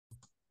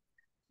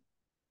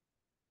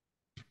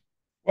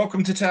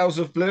Welcome to Tales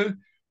of Blue,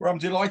 where I'm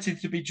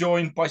delighted to be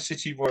joined by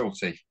City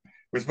royalty.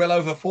 With well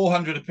over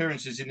 400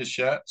 appearances in the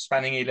shirt,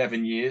 spanning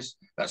 11 years,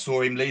 that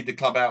saw him lead the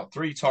club out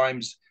 3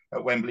 times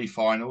at Wembley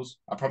finals,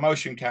 a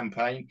promotion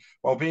campaign,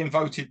 while being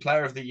voted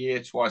Player of the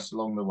Year twice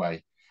along the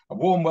way. A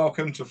warm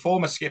welcome to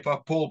former skipper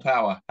Paul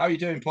Power. How are you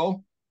doing,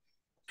 Paul?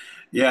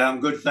 Yeah,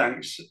 I'm good,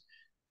 thanks.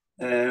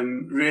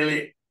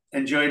 Really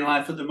enjoying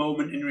life at the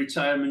moment in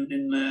retirement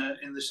in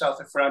the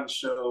south of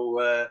France.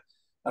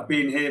 I've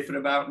been here for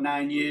about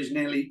 9 years,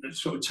 nearly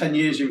sort of 10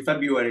 years in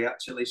February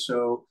actually.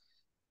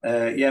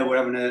 Yeah, we're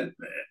having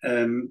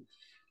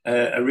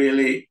a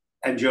really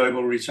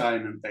enjoyable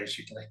retirement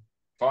basically.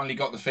 Finally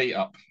got the feet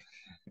up.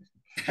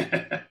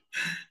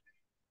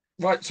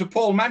 Right, so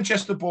Paul,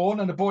 Manchester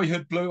born and a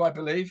boyhood blue, I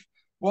believe.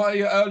 What are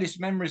your earliest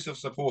memories of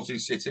supporting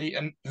City,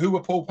 and who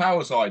were Paul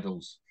Power's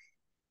idols?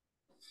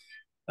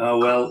 Oh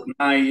well,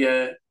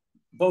 my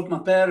both my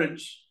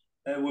parents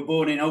were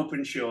born in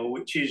Openshaw,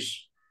 which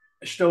is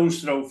a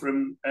stone's throw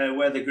from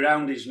where the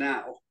ground is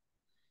now.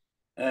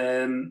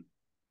 Um,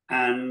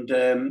 and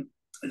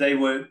they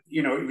were,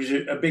 it was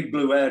a big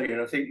blue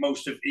area. I think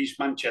most of East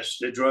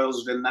Manchester,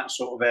 Droylsden, that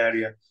sort of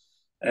area,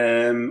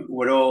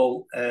 were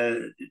all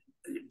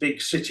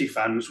big City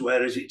fans,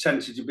 whereas it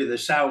tended to be the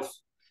south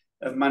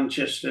of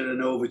Manchester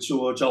and over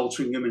towards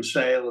Altrincham and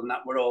Sale, and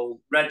that were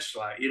all Reds,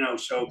 like.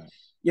 So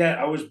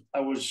yeah, I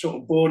was sort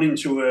of born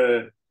into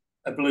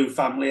a blue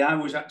family. I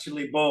was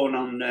actually born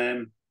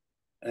on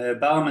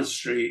Barmouth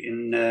Street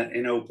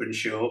in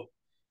Openshaw.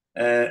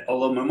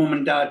 Although my mum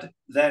and dad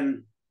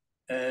then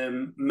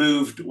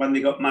moved when they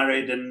got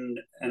married, and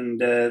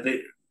I've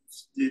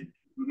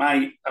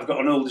got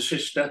an older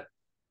sister.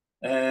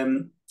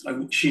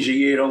 She's a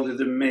year older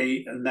than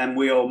me, and then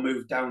we all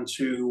moved down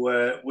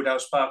to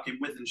Woodhouse Park in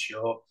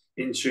Wythenshawe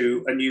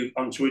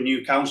onto a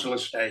new council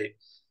estate,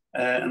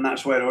 and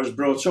that's where I was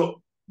brought up.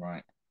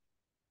 Right.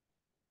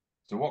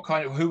 So,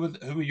 who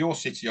were your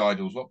City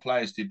idols? What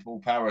players did Paul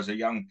Power, as a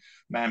young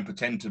man,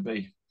 pretend to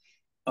be?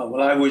 Oh,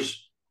 well, I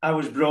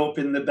was brought up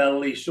in the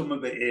Bell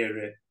Somerset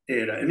era,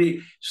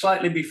 and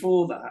slightly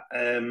before that,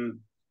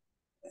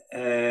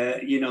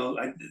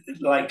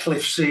 like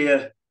Cliff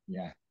Sear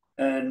Yeah.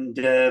 and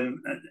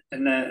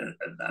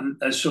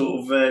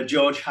sort of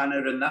George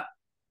Hanna and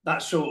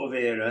that sort of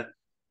era.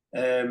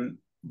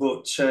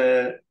 But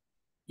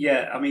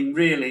yeah, I mean,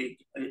 really,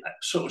 I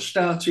sort of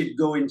started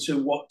going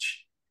to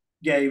watch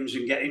games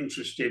and get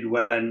interested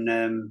when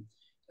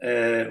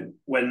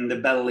the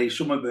Bell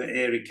Somerset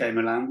era came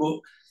around. But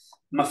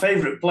my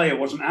favourite player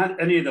wasn't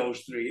any of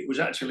those three. It was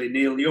actually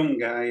Neil Young.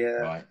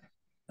 Right.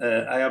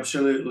 I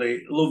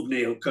absolutely loved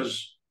Neil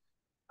because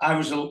I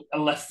was a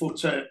left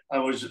footer.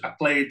 I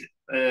played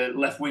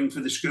left wing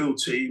for the school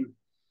team.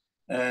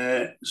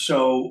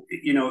 So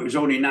it was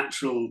only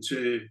natural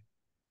to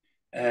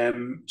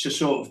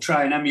sort of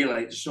try and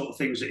emulate the sort of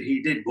things that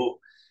he did. But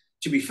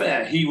to be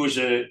fair, he was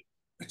a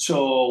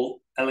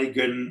tall,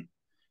 elegant,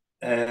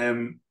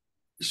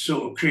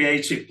 sort of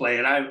creative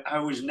player. I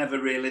was never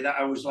really that.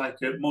 I was like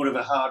more of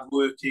a hard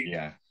working,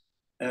 Yeah.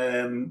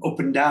 up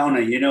and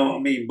downer. You know what I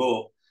mean?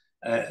 But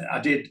I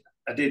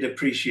did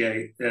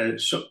appreciate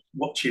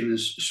watching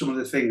some of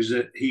the things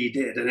that he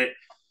did, and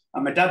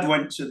my dad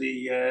went to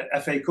the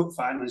FA Cup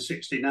final in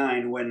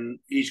 '69 when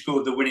he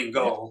scored the winning Yeah.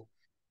 goal.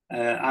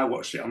 I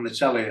watched it on the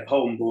telly at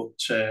home, but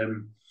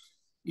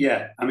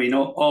yeah, I mean,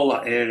 all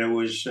that era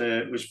was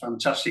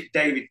fantastic.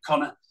 David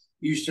Connor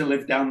used to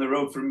live down the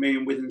road from me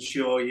in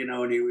Wythenshawe,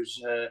 and he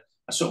was. I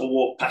sort of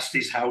walked past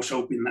his house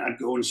hoping that I'd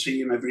go and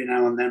see him every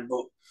now and then,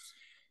 but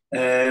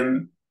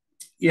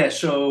yeah,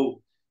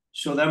 so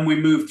then we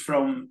moved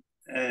from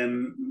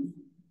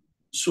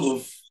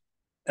sort of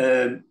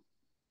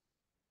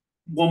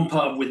one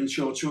part of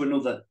Wythenshawe to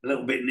another, a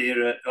little bit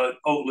nearer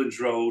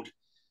Oatlands Road,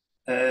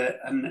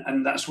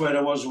 and that's where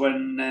I was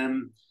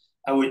when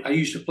I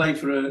used to play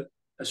for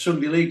a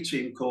Sunday League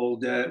team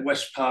called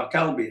West Park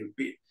Albion,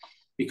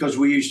 because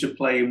we used to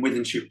play in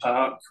Wythenshawe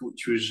Park,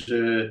 which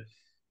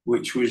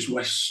was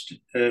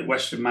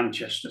west of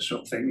Manchester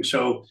sort of thing.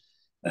 So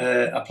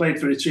I played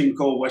for a team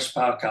called West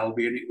Park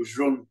Albion. It was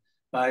run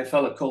by a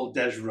fella called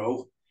Des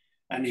Rowe,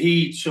 and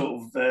he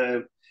sort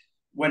of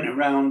went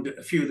around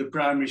a few of the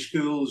primary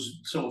schools,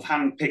 sort of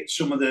handpicked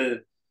some of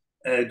the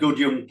good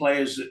young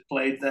players that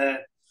played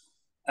there,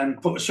 and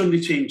put a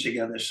Sunday team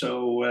together.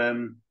 So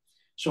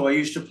I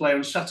used to play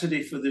on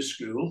Saturday for the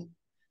school.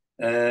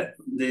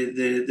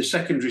 The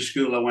secondary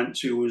school I went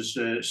to was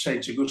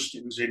St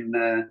Augustine's in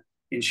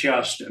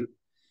Sharston,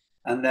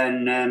 and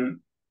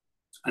then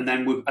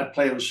I'd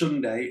play on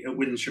Sunday at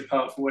Wythenshawe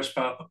Park for West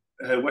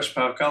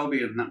Park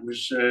Albion.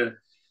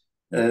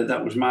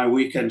 That was my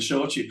weekend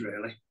sorted,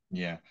 really.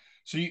 Yeah.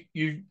 So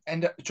you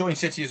end up joined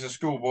City as a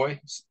schoolboy,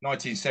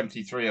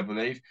 1973, I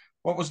believe.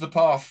 What was the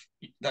path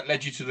that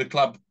led you to the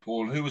club,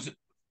 Paul? Who was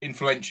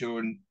influential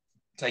in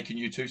taking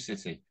you to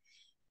City?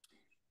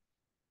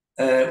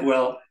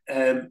 Well,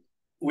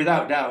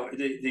 without doubt,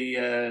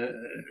 the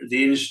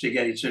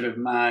instigator of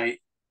my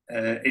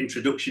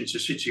introduction to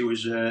City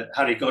was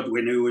Harry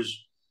Godwin, who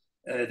was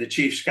the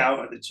chief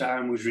scout at the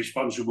time was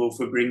responsible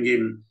for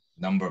bringing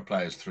number of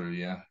players through.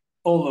 Yeah,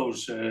 all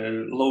those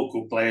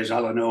local players: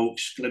 Alan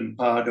Oakes, Glenn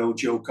Pardo,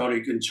 Joe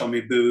Corrigan,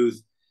 Tommy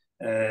Booth,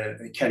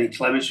 Kenny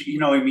Clements. You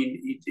know, I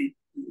mean,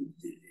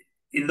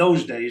 in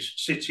those days,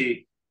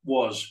 City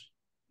was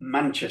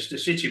Manchester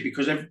City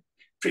because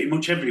pretty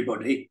much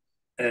everybody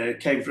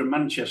came from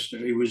Manchester.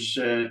 It was.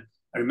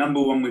 I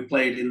remember when we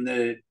played in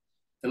the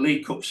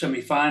League Cup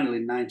semi-final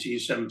in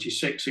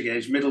 1976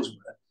 against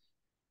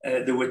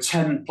Middlesbrough. There were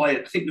 10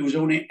 players. I think there was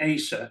only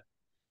Asa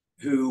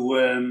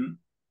who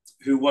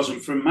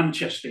wasn't from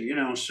Manchester, you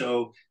know.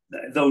 So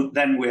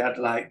then we had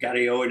like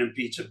Gary Owen and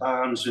Peter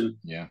Barnes, and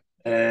yeah.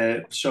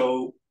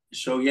 So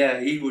yeah,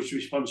 he was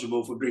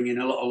responsible for bringing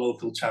a lot of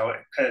local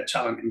talent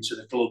into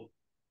the club.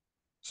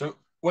 So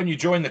when you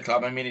joined the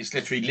club, I mean, it's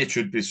literally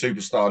littered with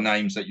superstar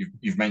names that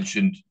you've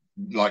mentioned,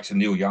 like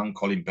Neil Young,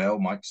 Colin Bell,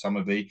 Mike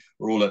Summerby,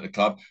 were all at the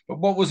club. But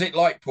what was it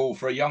like, Paul,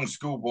 for a young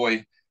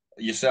schoolboy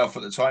yourself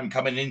at the time,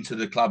 coming into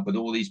the club with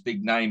all these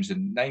big names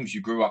and names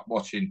you grew up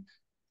watching?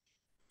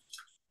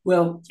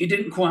 Well, it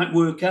didn't quite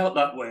work out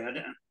that way.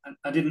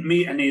 I didn't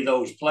meet any of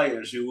those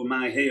players who were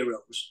my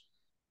heroes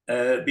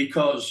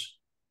because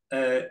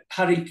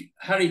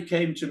Harry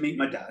came to meet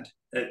my dad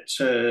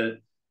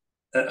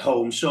at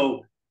home.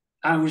 So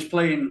I was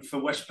playing for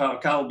West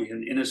Park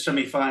Albion in a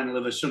semi-final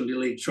of a Sunday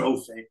League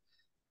trophy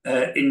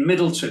in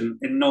Middleton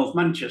in North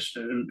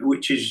Manchester,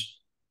 which is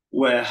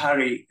where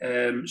Harry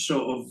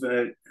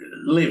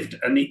lived.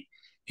 And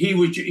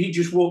he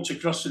just walked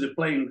across to the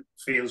playing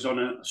fields on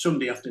a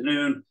Sunday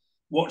afternoon,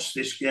 watched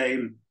this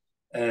game.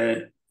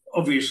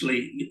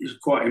 Obviously, he was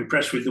quite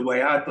impressed with the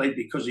way I played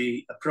because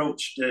he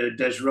approached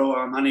Des Rowe,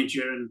 our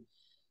manager,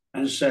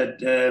 and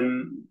said,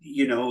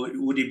 you know,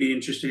 would he be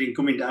interested in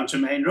coming down to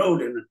Main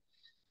Road? And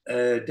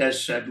Des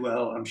said,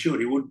 well, I'm sure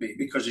he would be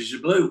because he's a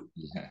Blue.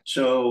 Yeah.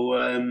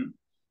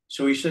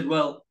 So he said,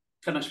 well,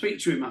 can I speak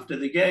to him after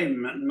the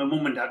game? And my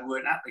mum and dad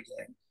weren't at the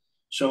game.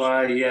 So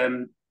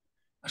I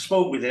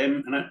spoke with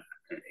him, and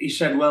he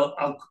said, well,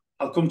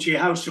 I'll come to your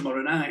house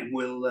tomorrow night and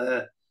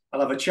I'll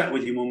have a chat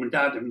with your mum and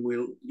dad, and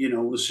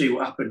we'll see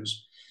what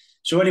happens.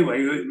 So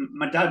anyway,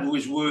 my dad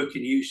was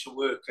working. He used to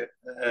work at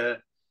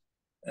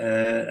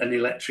an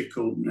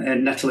electrical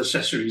Nettle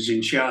Accessories in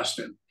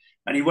Sharston,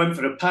 and he went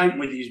for a pint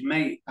with his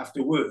mate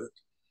after work.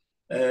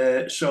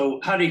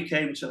 So Harry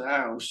came to the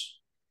house.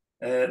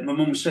 My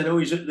mum said, "Oh,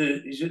 he's at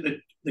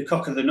the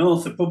Cock of the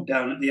North, the pub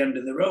down at the end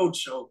of the road."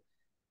 So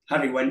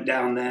Harry went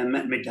down there,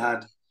 met my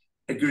dad,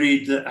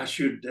 agreed that I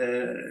should,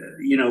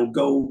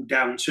 go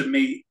down to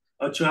meet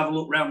or to have a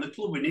look around the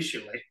club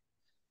initially.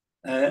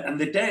 And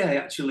the day I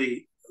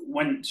actually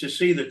went to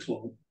see the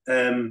club,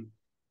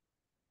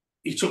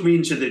 he took me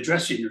into the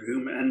dressing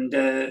room,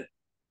 and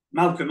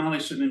Malcolm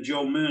Allison and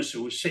Joe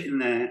Mercer were sitting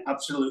there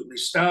absolutely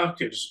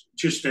stark as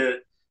just a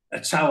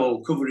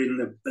towel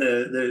covering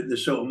the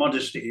sort of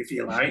modesty, if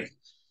you like.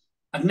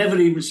 I'd never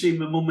even seen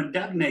my mum and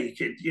dad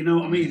naked, you know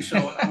what I mean?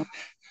 So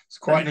it's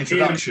quite an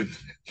introduction.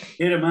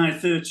 Here am I,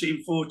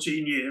 13,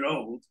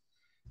 14-year-old,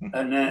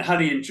 and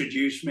Harry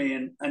introduced me,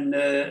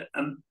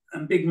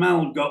 and Big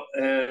Mal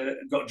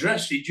got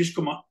dressed. He'd just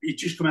come out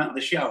of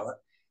the shower.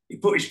 He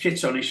put his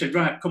kit on. He said,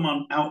 "Right, come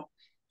on out."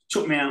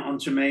 Took me out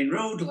onto Main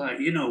Road,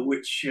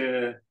 which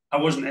I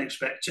wasn't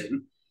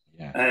expecting.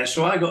 Yeah.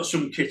 So I got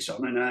some kit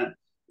on, and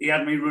he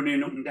had me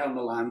running up and down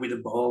the line with a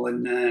ball,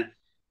 and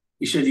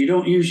he said, "You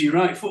don't use your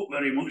right foot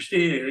very much, do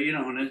you?" You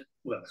know, and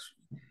well,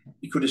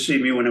 he could have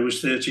seen me when I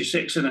was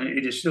 36, and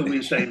he'd have still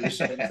been saying the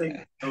same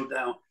thing, no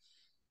doubt.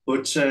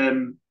 But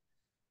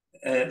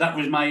that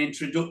was my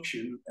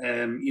introduction,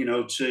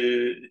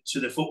 to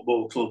the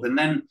football club. And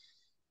then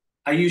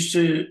I used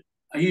to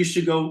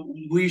go.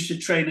 We used to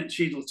train at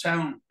Cheadle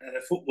Town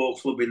Football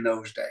Club in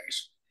those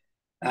days,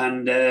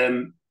 and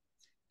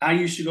I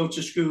used to go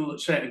to school at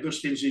St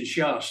Augustine's in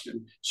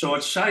Sharston. So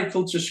I'd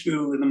cycle to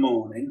school in the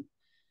morning,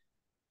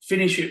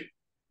 finish at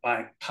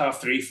like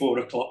 3:30, 4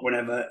 o'clock,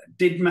 whenever.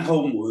 Did my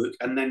homework,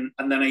 and then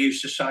I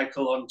used to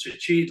cycle on to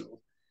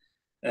Cheadle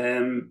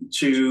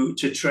to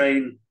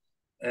train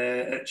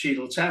at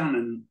Cheadle Town,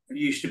 and I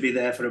used to be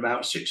there for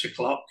about 6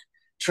 o'clock.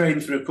 Train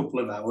for a couple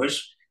of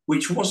hours,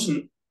 which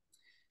wasn't,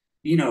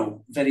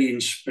 very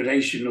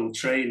inspirational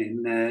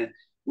training.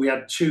 We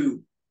had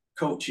two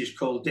coaches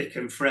called Dick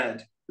and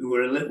Fred, who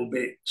were a little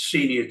bit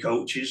senior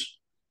coaches.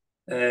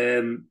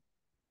 And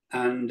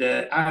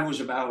I was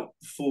about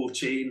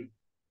 14.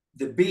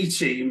 The B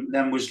team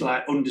then was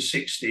like under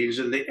 16s,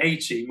 and the A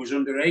team was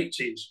under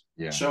 18s.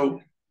 Yeah. So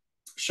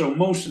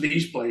most of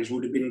these players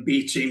would have been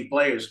B team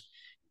players.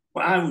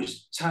 But I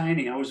was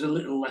tiny. I was a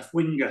little left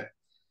winger.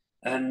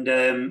 And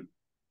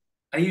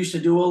I used to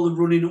do all the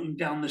running up and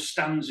down the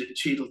stands at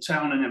Cheadle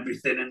Town and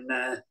everything.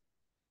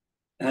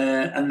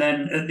 And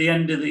then at the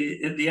end of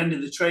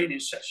the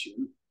training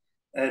session,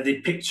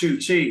 they'd pick two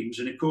teams,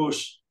 and of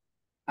course,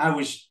 I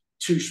was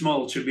too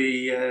small to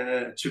be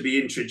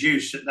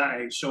introduced at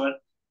that age, so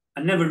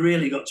I never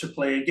really got to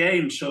play a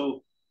game.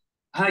 So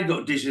I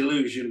got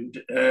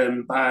disillusioned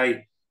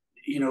by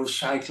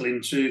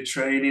cycling to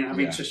training,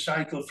 having to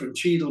cycle from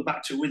Cheadle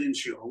back to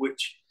Wythenshawe,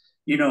 which,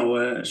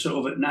 sort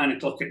of at 9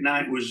 o'clock at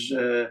night was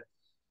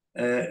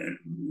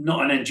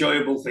not an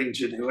enjoyable thing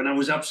to do. And I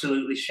was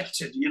absolutely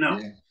shattered, Yeah.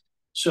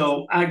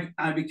 So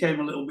I became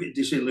a little bit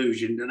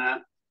disillusioned,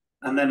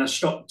 and then I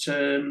stopped.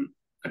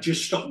 I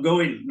just stopped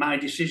going. My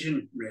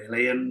decision,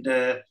 really, and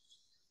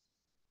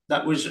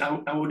that was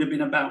I would have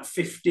been about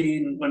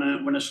 15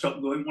 when I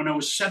stopped going. When I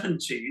was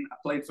 17, I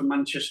played for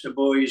Manchester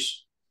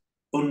Boys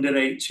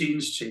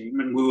under-18s team,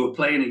 and we were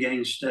playing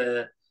against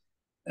a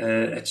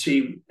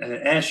team,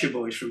 Ayrshire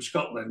Boys from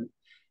Scotland.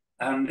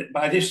 And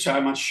by this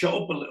time, I'd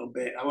shot up a little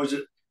bit. I was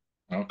a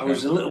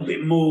little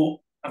bit more.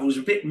 I was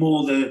a bit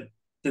more the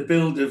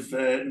build of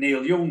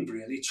Neil Young,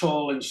 really,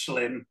 tall and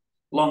slim,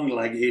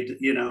 long-legged,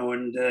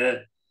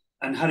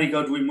 and Harry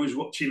Godwin was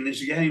watching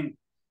this game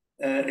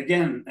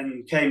again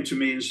and came to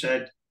me and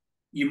said,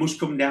 "You must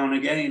come down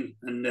again,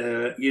 and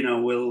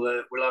we'll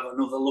have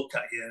another look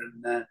at you."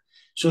 And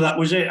so that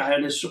was it. I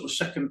had a sort of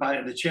second bite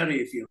of the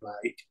cherry, if you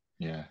like.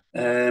 Yeah.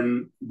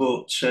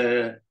 But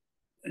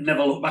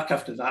never looked back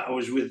after that. I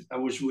was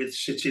with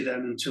City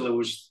then until I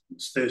was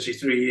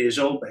 33 years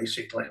old,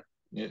 basically.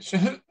 Yeah. So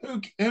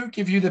who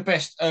give you the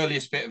best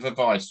earliest bit of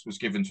advice was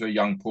given to a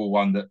young Paul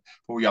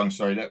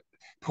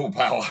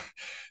Power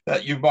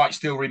that you might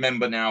still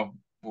remember now,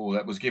 or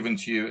that was given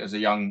to you as a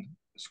young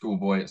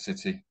schoolboy at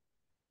City?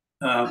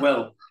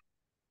 Well,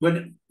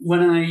 when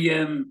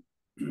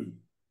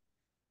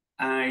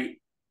I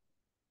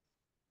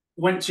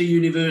went to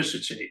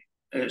university,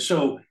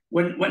 so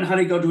when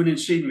Harry Godwin had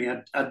seen me,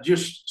 I'd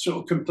just sort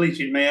of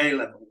completed my A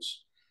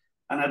levels,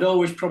 and I'd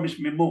always promised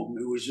my mum,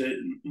 who was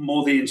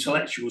more the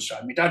intellectual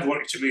side. My dad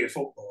wanted to be a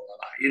footballer,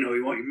 he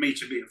wanted me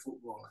to be a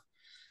footballer.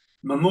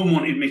 My mum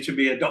wanted me to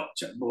be a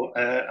doctor, but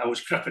I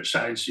was crap at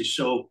sciences,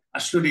 so I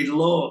studied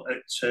law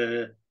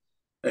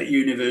at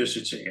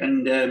university,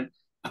 and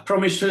I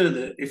promised her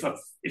that if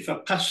I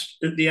passed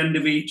at the end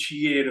of each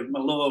year of my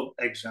law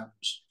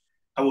exams,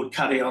 I would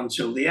carry on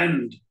till the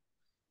end.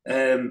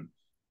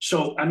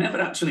 So I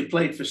never actually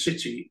played for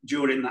City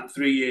during that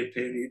 3-year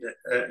period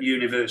at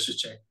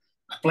university.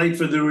 I played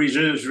for the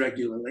reserves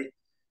regularly.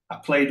 I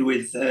played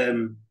with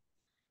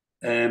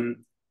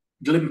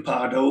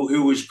Glimpardo,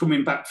 who was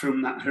coming back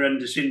from that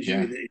horrendous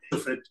injury that he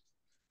suffered.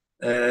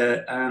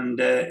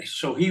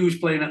 So he was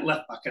playing at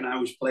left back and I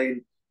was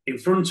playing in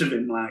front of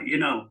him,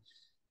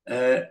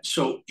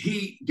 so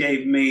he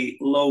gave me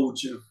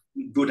loads of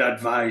good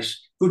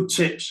advice, good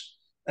tips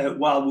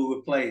while we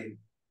were playing.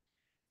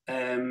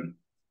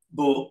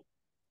 But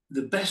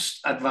the best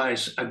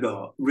advice I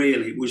got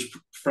really was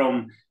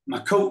from my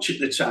coach at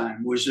the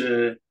time, was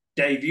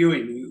Dave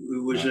Ewing,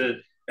 who was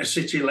a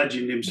City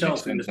legend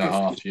himself in the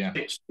 50s and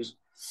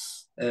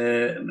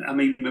 60s. I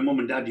mean, my mum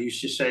and dad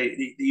used to say,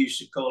 they used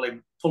to call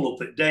him Pull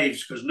Up at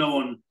Dave's, because no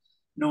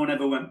one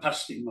ever went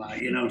past him,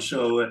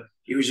 so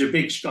he was a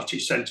big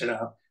Scottish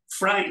centre-half,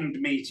 frightened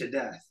me to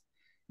death,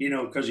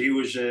 because he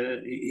was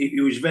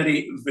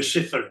very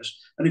vociferous.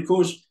 And of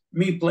course,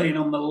 me playing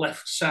on the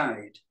left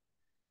side,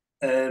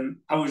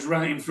 I was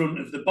right in front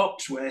of the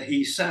box where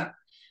he sat.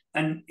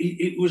 And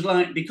it was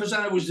like, because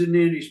I was the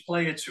nearest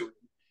player to him,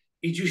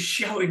 he just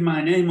shouted my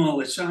name all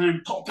the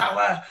time, Paul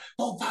Power,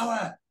 Paul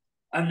Power.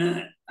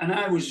 And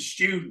I was a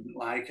student,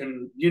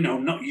 and,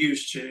 not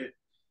used to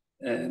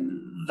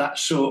that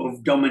sort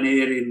of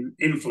domineering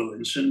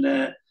influence. And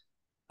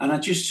I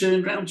just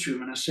turned around to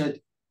him and I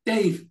said,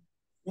 "Dave,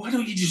 why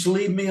don't you just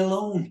leave me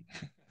alone?"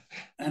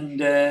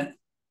 And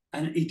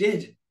he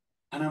did.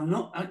 And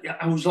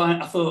I was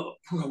like, I thought,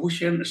 I wish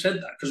he hadn't said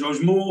that, because I was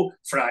more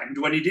frightened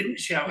when he didn't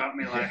shout at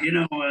me,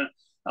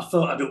 I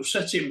thought I'd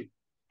upset him.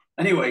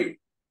 Anyway,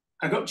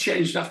 I got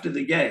changed after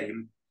the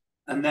game,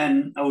 and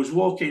then I was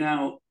walking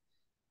out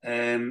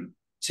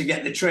to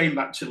get the train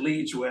back to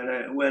Leeds,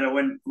 where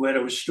I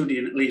was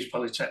studying at Leeds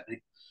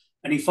Polytechnic.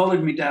 And he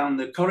followed me down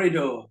the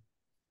corridor,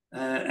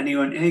 and he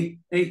went, hey,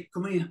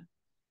 come here.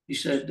 He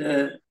said,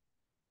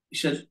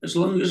 as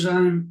long as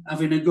I'm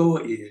having a go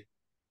at you,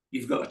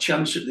 you've got a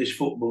chance at this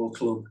football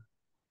club.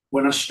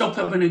 When I stop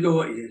having a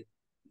go at you,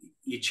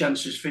 your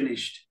chance is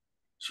finished.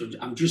 So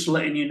I'm just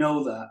letting you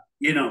know that,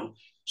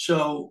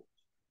 So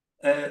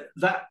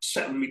that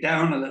settled me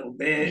down a little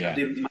bit. Yeah. I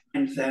didn't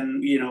mind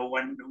then,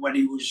 when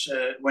he was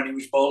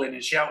bawling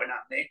and shouting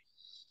at me.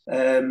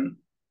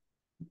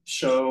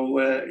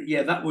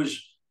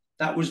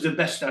 That was the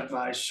best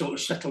advice. Sort of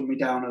settled me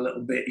down a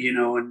little bit,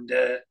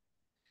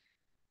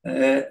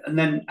 and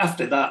then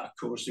after that, of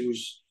course,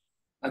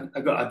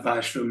 I got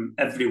advice from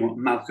everyone: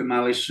 Malcolm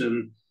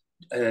Allison,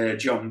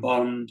 John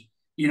Bond,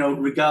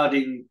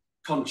 regarding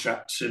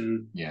contracts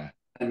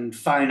and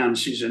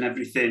finances and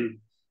everything.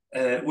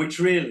 Which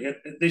really,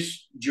 at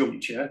this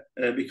juncture,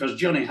 because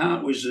Johnny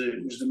Hart was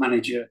the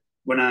manager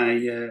when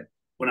I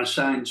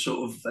signed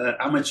sort of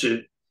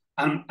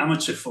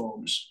amateur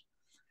forms,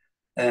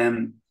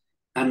 and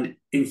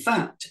in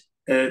fact,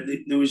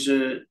 there was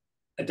a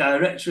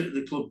director at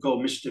the club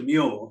called Mr.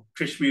 Muir,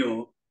 Chris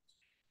Muir.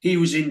 He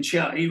was in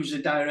charge. He was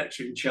a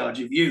director in charge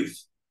of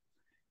youth,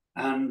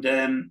 and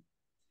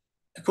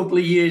a couple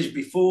of years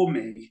before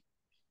me,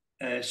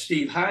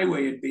 Steve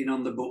Highway had been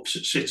on the books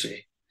at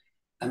City,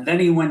 and then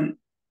he went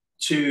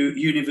to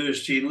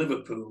university in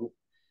Liverpool,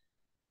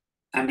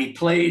 and he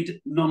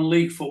played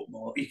non-league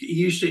football. He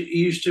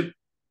used to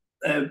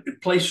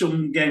play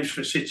some games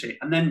for City,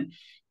 and then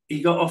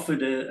he got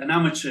offered an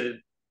amateur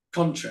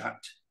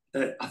contract.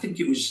 I think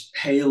it was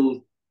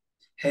Hales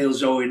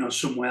Owen or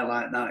somewhere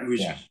like that. It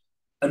was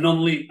a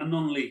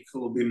non-league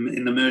club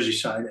in the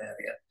Merseyside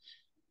area,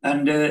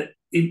 and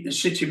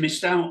City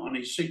missed out on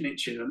his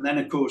signature. And then,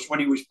 of course, when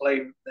he was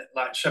playing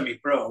like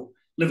semi-pro,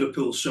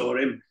 Liverpool saw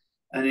him,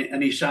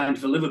 and he signed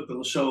for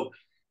Liverpool. So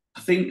I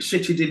think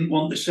City didn't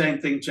want the same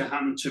thing to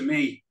happen to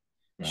me.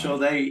 Right. So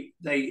they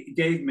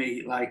gave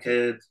me like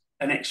an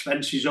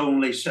expenses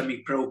only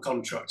semi-pro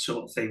contract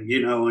sort of thing,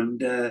 you know.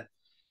 And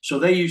so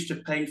they used to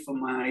pay for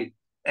my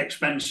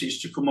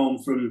expenses to come home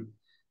from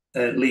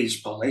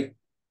Leeds Poly.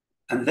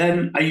 And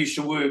then I used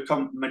to work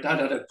on, my dad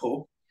had a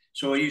pub,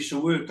 so I used to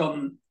work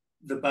on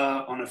the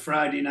bar on a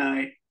Friday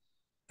night,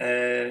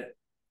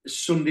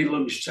 Sunday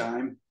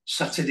lunchtime,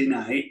 Saturday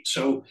night.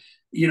 So,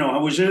 you know, I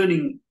was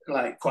earning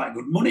like quite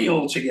good money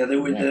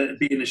altogether with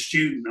being a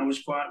student. I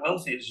was quite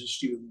wealthy as a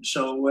student.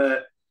 So,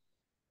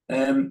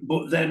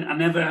 but then I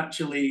never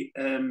actually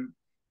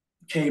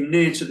came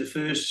near to the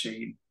first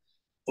team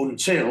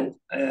until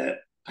I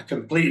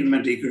completed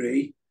my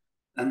degree.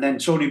 And then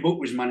Tony Buck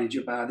was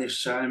manager by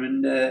this time,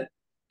 and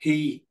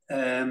he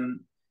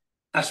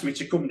asked me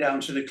to come down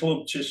to the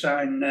club to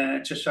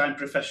sign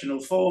professional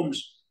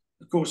forms.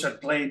 Of course,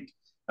 I'd played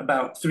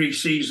about 3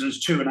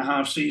 seasons,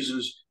 2.5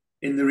 seasons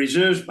in the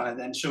reserves by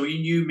then, so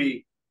he knew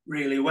me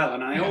really well.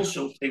 And I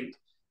also think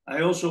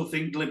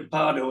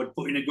Limpardo had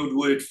put in a good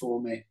word for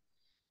me,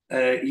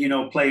 you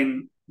know,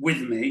 playing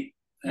with me.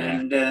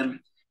 And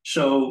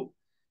so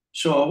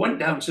I went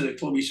down to the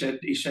club.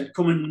 He said,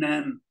 come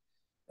and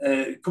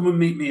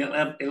meet me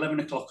at 11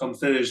 o'clock on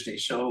Thursday.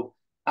 So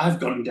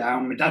I've gone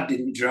down. My dad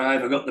didn't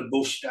drive. I got the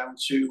bus down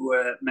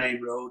to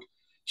Main Road,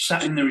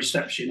 sat in the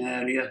reception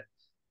area,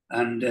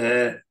 and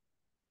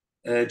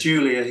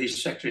Julia,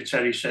 his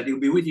secretary, said he'll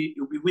be with you.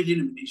 He'll be with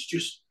you. He's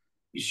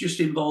just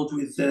involved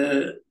with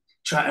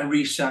trying to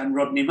re-sign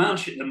Rodney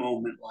Marsh at the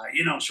moment, like,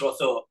 you know. So I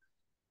thought,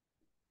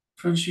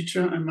 fancy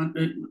trying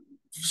to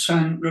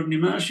sign Rodney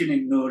Marsh and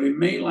ignoring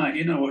me, like,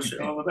 you know, what's it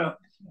all about?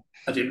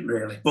 I didn't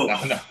really,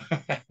 but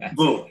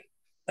but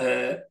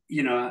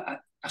you know,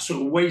 I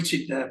sort of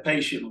waited there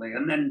patiently,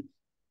 and then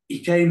he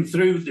came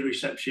through the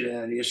reception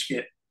area,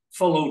 Skip,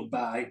 followed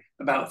by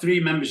about 3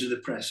 members of the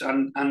press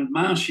and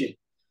Marshy.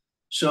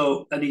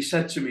 So, and he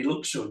said to me,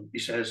 look, son, he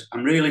says,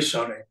 I'm really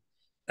sorry.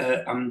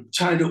 I'm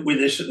tied up with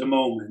this at the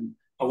moment.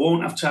 I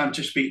won't have time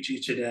to speak to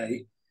you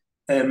today.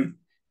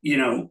 You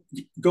know,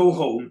 go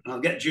home and I'll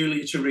get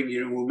Julia to ring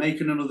you and we'll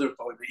make another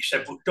appointment. He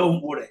said, but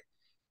don't worry,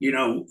 you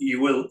know, you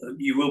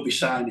will be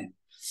signing.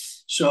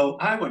 So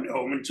I went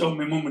home and told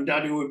my mum and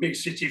dad, who were big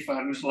City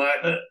fans,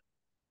 like that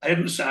I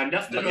hadn't signed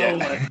after all.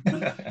 Like,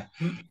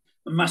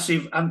 a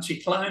massive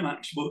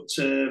anti-climax, but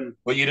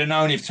well, you'd have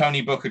known if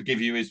Tony Buck had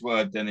give you his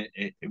word, then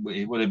it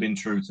would have been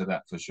true to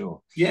that for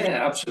sure.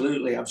 Yeah,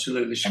 absolutely.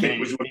 Skip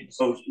was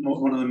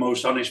one of the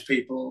most honest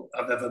people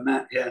I've ever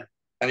met. Yeah.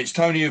 And it's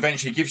Tony who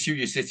eventually gives you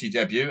your City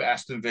debut,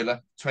 Aston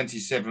Villa,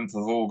 27th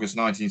of August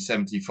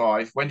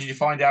 1975. When did you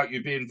find out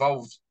you'd be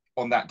involved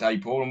on that day,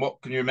 Paul? And what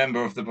can you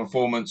remember of the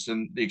performance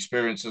and the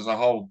experience as a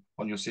whole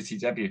on your City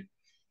debut?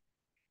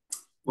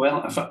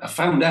 Well, I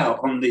found out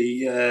on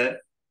the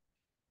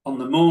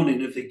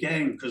morning of the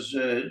game, because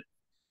the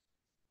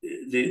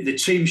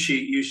team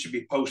sheet used to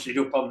be posted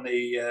up on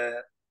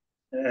the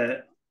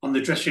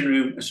dressing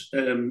room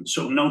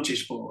sort of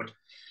notice board,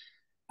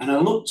 and I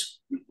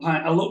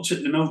looked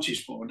at the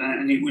notice board,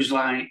 and it was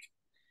like,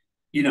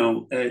 you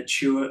know,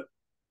 Chewett,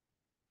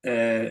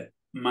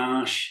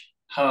 Marsh,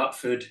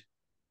 Hartford,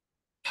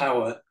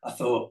 Power. I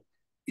thought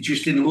it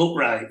just didn't look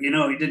right, you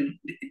know. It didn't.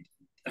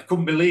 I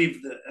couldn't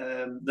believe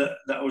that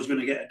I was going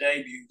to get a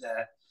debut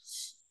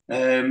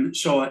there.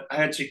 So I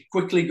had to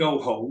quickly go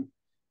home,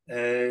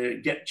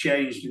 get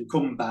changed, and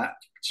come back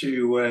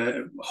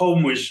to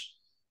home. Was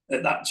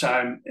at that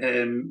time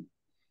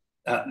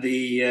at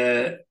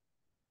the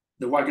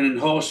Wagon and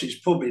Horses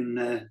pub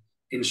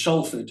in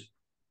Salford,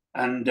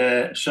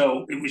 and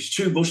so it was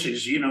 2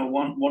 buses, you know,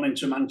 one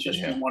into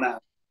Manchester and one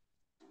out.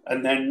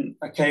 And then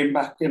I came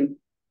back and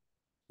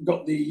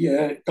got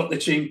the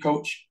team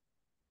coach,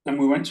 and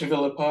we went to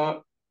Villa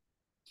Park.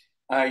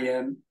 I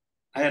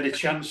had a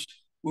chance.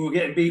 We were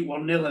getting beat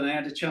 1-0, and I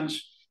had a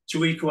chance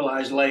to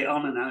equalise late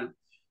on, and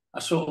I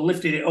sort of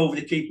lifted it over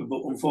the keeper,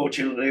 but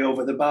unfortunately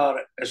over the bar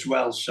as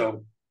well.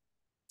 So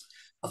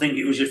I think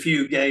it was a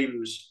few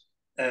games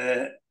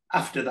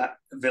after that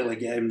Villa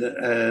game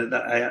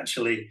that I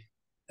actually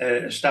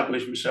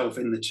established myself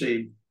in the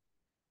team.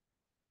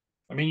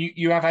 I mean,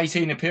 you have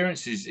 18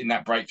 appearances in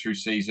that breakthrough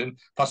season,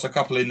 plus a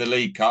couple in the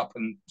League Cup,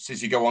 and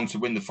since you go on to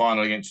win the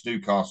final against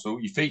Newcastle,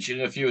 you featured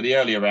in a few of the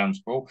earlier rounds,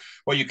 Paul.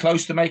 Were you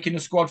close to making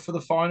the squad for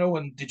the final,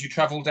 and did you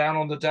travel down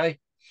on the day?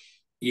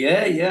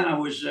 Yeah. I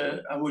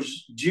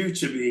was due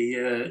to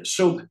be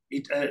sub.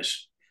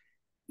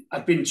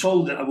 I'd been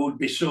told that I would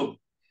be sub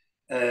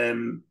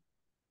um,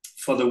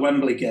 for the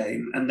Wembley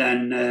game, and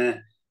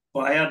then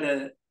but I had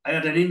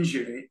an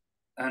injury,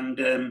 and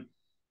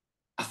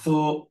I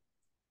thought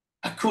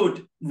I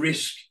could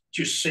risk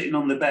just sitting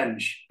on the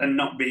bench and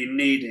not being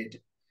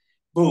needed.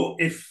 But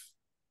if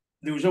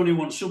there was only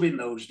one sub in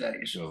those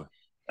days, Sure.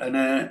 and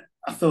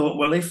I thought,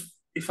 well, if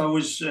I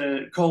was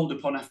called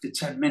upon after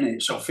 10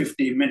 minutes or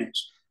 15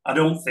 minutes, I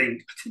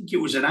think it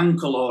was an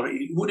ankle, or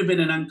it would have been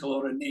an ankle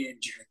or a knee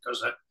injury,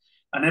 because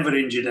I never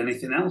injured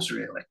anything else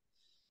really.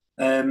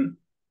 Um,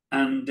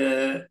 and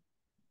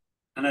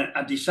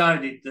I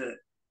decided that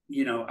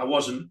I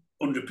wasn't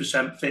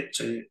 100% fit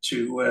to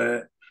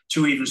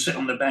even sit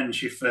on the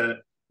bench if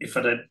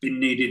I'd had been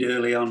needed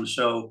early on.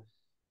 So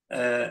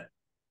uh,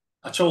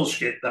 I told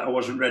Skip that I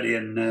wasn't ready,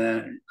 and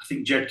I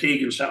think Jed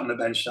Keegan sat on the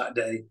bench that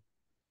day.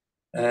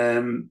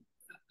 Um,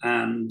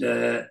 and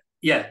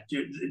yeah,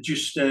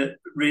 just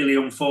really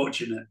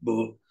unfortunate,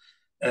 but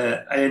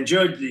I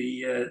enjoyed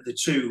the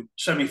two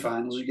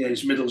semi-finals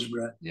against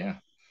Middlesbrough. Yeah.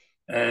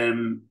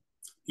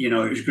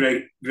 It was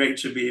great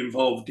to be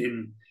involved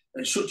in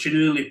at such an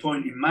early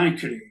point in my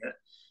career.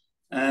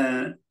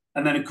 And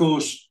then, of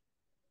course,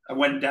 I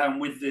went down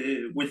with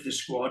the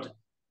squad.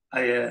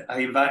 I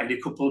invited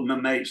a couple of my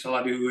mates, a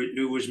lad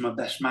who was my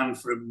best man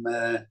from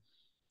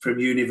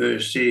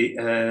university,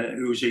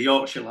 who was a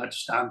Yorkshire lad,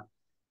 Stan.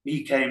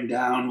 He came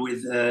down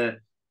with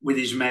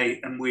his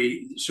mate, and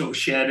we sort of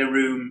shared a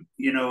room,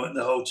 at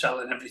the hotel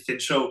and everything.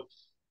 So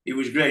it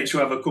was great to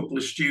have a couple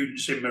of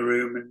students in my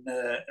room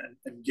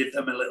and give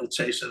them a little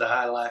taste of the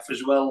high life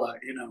as well,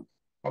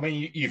 I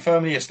mean, you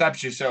firmly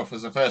established yourself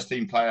as a first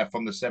team player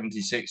from the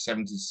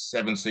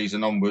 76-77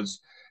 season onwards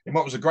in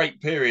what was a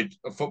great period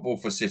of football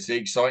for City,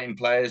 exciting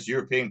players,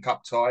 European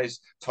Cup ties,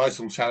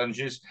 title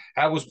challenges.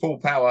 How was Paul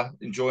Power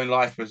enjoying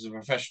life as a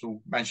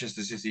professional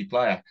Manchester City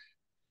player?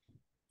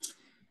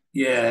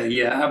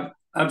 Yeah,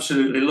 I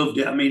absolutely loved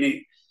it. I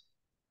mean,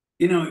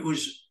 it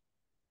was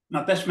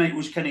my best mate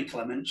was Kenny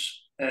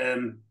Clements.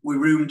 We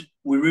roomed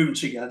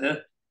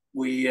together.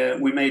 We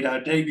made our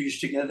debuts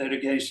together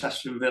against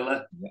Aston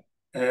Villa.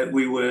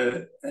 We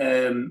were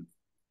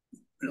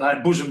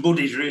like bosom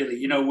buddies,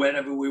 really.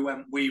 Wherever we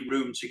went, we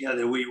roomed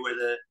together. We were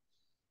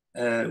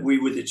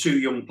the two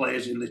young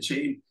players in the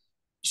team.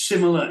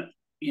 Similar,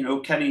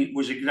 Kenny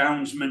was a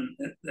groundsman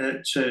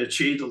at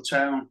Cheadle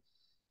Town.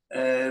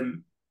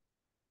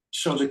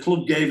 So the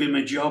club gave him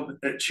a job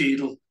at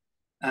Cheadle,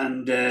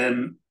 and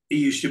he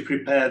used to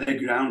prepare the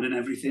ground and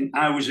everything.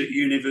 I was at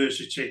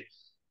university.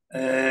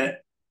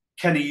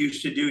 Kenny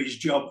used to do his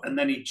job, and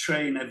then he'd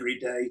train every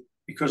day,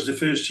 because the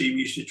first team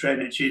used to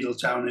train at Cheadle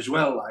Town as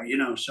well.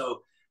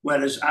 So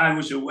whereas I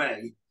was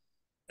away,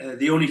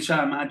 the only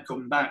time I'd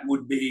come back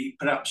would be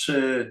perhaps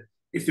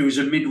if there was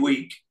a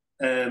midweek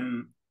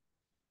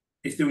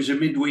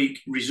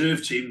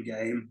reserve team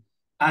game,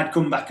 I'd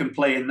come back and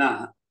play in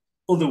that.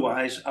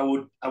 Otherwise, I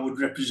would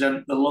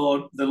represent the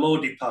law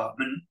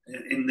department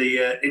in the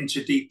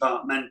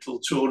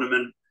interdepartmental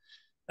tournament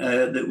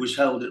that was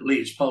held at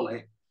Leeds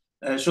Poly.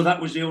 So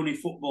that was the only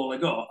football I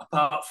got,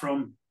 apart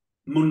from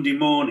Monday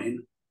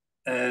morning,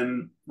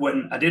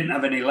 when I didn't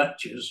have any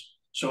lectures.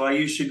 So I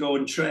used to go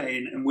and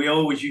train, and we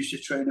always used to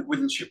train at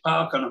Wythenshawe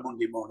Park on a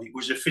Monday morning. It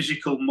was a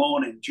physical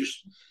morning.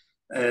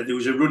 There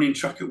was a running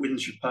track at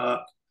Wythenshawe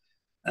Park,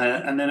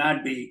 and then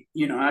I'd be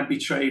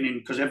training,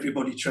 because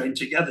everybody trained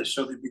together.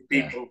 So there'd be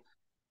people,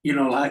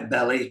 like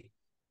Belly,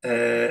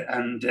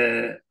 and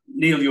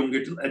Neil Young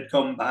had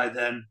gone by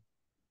then.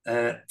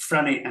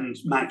 Franny and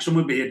Mike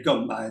Summerby had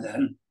gone by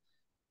then.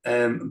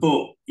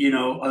 But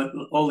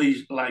all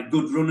these like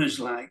good runners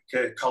like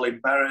Colin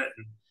Barrett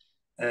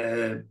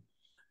and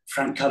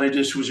Frank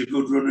Carradus was a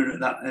good runner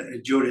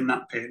during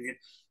that period.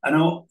 I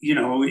know,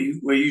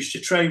 we used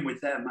to train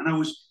with them, and I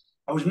was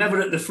never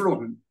at the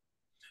front,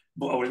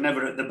 but I was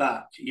never at the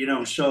back.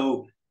 But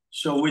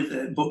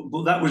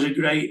that was a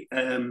great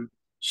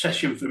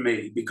session for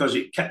me, because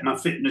it kept my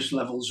fitness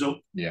levels up.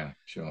 Yeah,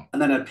 sure.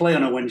 And then I'd play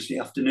on a Wednesday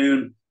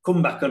afternoon,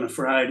 come back on a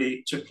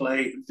Friday to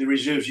play. The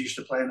reserves used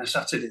to play on a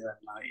Saturday that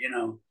night,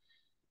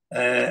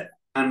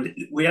 and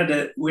we had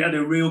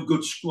a real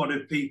good squad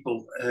of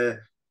people,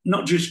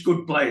 not just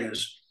good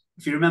players.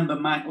 If you remember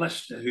Mike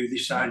Lester, who they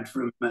signed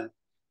from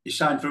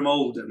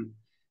Oldham,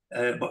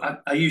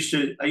 but I used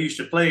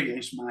to play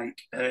against Mike.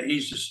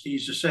 He's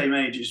the same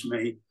age as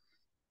me,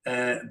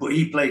 but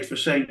he played for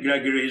St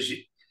Gregory's,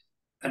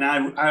 and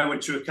I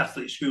went to a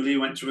Catholic school. He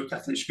went to a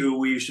Catholic school.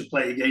 We used to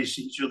play against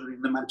each other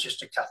in the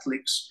Manchester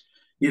Catholics,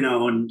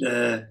 and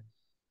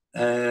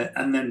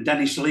then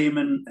Dennis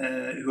Lehman,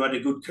 who had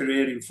a good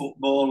career in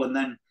football, and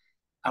then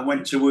I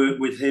went to work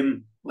with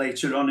him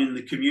later on in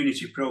the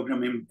community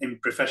programme in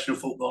professional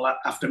football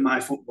after my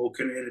football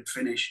career had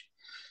finished.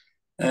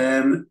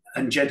 And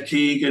Jed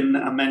Keegan,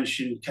 I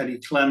mentioned Kenny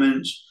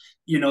Clements.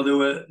 There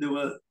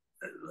were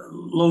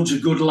loads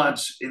of good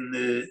lads in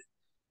the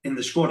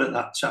squad at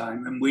that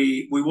time, and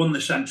we won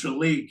the Central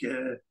League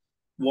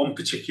one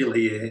particular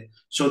year.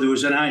 So there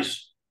was a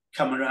nice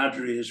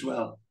camaraderie as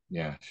well.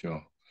 Yeah,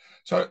 sure.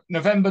 So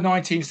November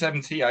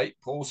 1978,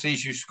 Paul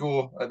sees you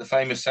score at the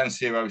famous San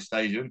Siro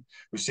Stadium,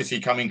 with City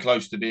coming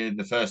close to being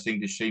the first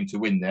English team to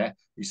win there.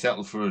 You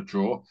settled for a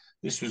draw.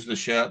 This was the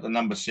shirt, the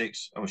number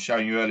 6, I was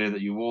showing you earlier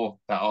that you wore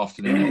that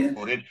afternoon.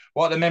 Yeah.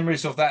 What are the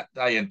memories of that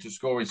day and to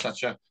score in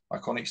such an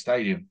iconic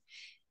stadium?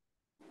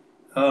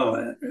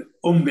 Oh,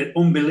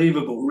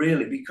 unbelievable,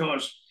 really,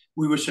 because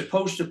we were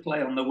supposed to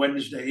play on the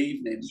Wednesday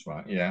evening. That's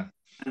right, yeah.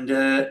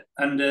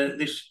 And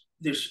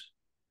this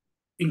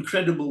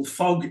incredible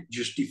fog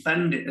just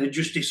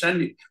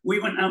descended. We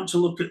went out to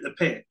look at the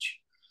pitch,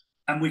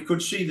 and we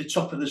could see the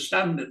top of the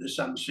stand at the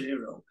San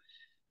Siro.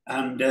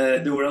 And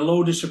there were a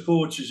load of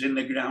supporters in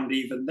the ground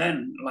even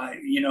then, like,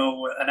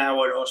 an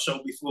hour or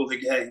so before the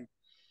game.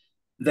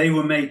 They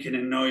were making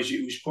a noise.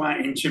 It was quite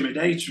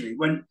intimidatory.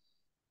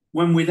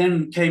 When we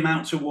then came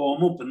out to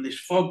warm up and this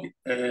fog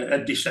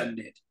had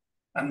descended,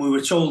 and we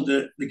were told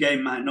that the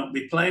game might not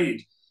be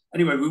played.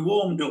 Anyway, we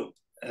warmed up,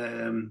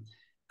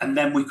 and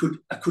then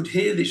I could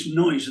hear this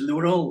noise, and there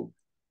were all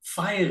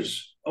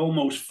fires,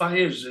 almost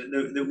fires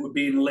that were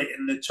being lit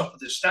in the top of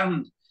the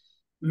stand,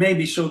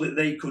 maybe so that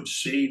they could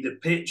see the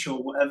pitch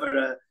or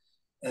whatever.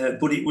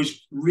 But it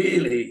was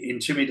really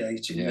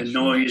intimidating, the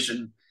noise.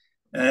 And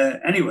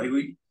anyway,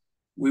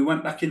 we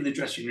went back in the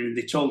dressing room.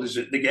 They told us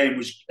that the game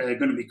was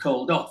going to be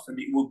called off and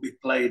it would be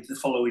played the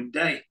following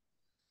day.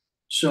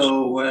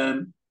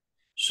 So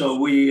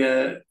we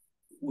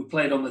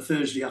played on the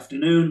Thursday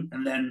afternoon,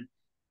 and then,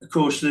 of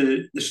course,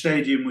 the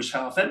stadium was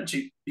half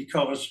empty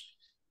because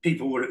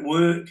people were at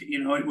work.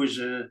 It was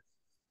a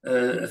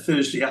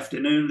Thursday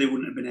afternoon. They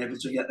wouldn't have been able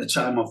to get the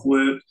time off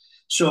work.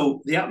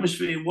 So the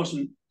atmosphere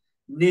wasn't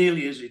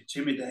nearly as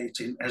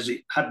intimidating as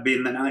it had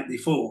been the night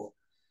before.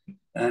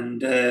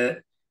 And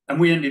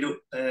we ended up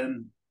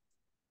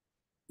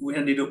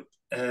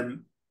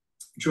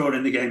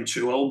drawing the game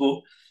 2-2.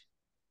 But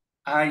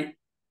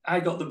I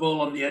got the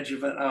ball on the edge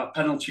of our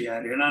penalty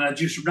area, and I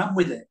just ran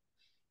with it.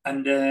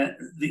 And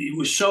it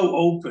was so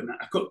open.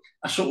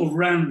 I sort of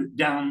ran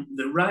down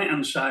the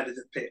right-hand side of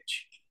the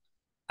pitch.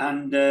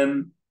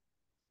 And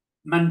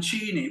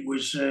Mancini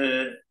was,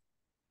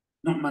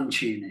 not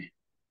Mancini.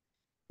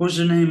 What was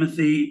the name of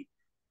the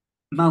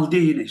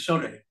Maldini?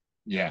 Sorry.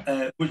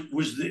 Yeah.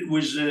 Was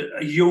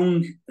a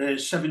young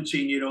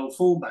 17-year-old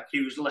fullback.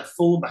 He was left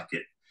fullback.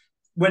 It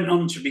went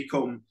on to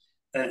become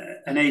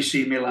an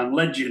AC Milan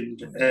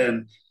legend.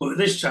 But at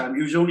this time,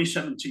 he was only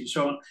 17.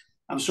 So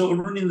I'm sort of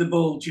running the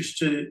ball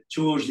just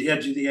towards the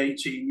edge of the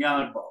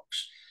 18-yard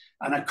box.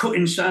 And I cut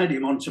inside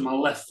him onto my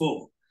left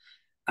foot.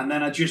 And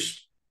then I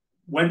just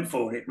went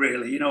for it,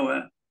 really.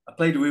 I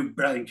played with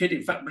Brian Kidd.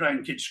 In fact,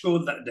 Brian Kidd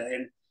scored that day.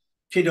 And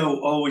Kiddo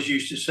always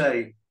used to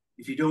say,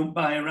 if you don't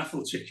buy a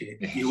raffle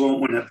ticket, you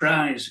won't win a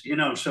prize.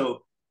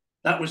 So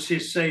that was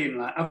his saying,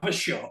 like, have a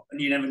shot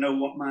and you never know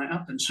what might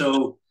happen.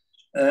 So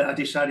I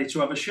decided to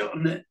have a shot.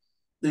 And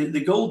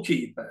the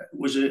goalkeeper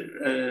was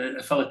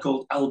a fella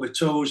called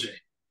Albertozzi,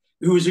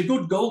 who was a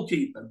good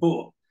goalkeeper,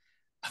 but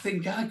I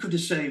think I could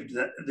have saved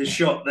the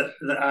shot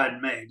that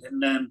I'd made.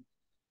 And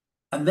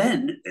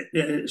then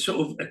sort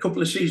of a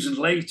couple of seasons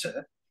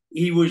later,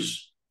 he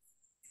was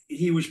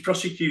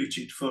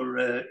prosecuted for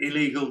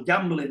illegal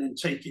gambling and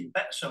taking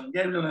bets on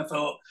games. And I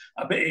thought,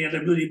 I bet he had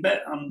a bloody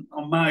bet on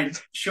my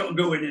shot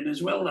going in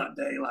as well that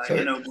day.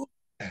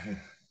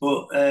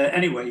 But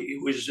anyway,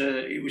 it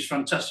was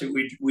fantastic.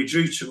 We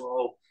drew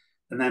 2-2,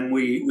 and then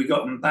we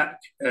got them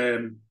back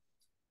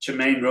to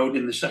Main Road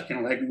in the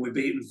second leg, and we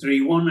beat them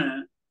 3-1.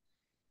 I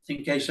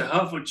think Asa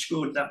Harford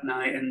scored that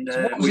night. And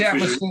so what was the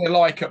atmosphere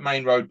like at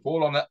Main Road,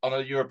 Paul, on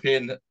a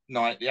European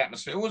night? The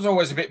atmosphere, it was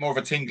always a bit more of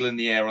a tingle in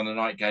the air on a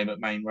night game at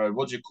Main Road.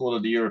 What do you call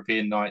it, the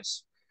European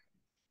nights?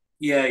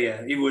 Yeah,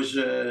 it was,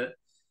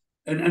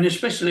 and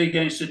especially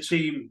against a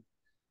team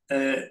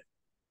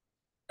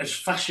as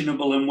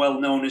fashionable and well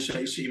known as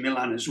AC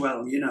Milan as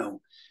well.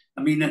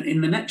 I mean,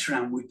 in the next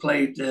round we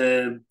played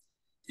the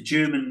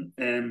German.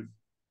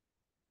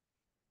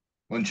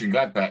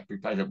 Mönchengladbach. We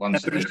played at one.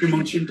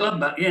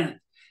 Mönchengladbach, yeah.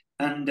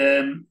 And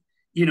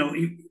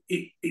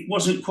it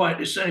wasn't quite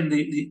the same.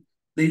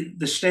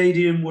 The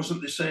stadium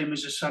wasn't the same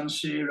as the San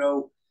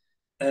Siro.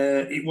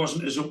 It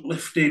wasn't as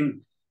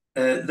uplifting.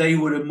 They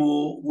were a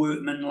more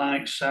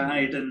workman-like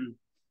side, and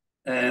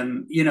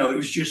it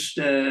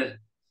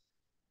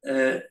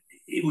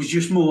was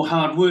just more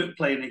hard work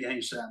playing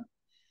against them.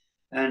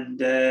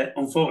 And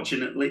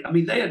unfortunately, I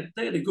mean, they had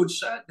a good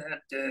side. They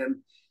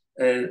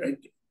had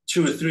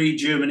 2 or 3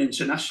 German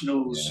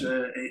internationals.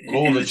 Yeah.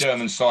 All the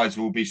German sides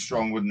will be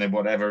strong, wouldn't they?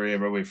 Whatever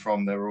era we're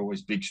from, they're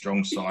always big,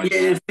 strong sides.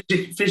 Yeah,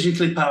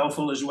 physically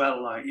powerful as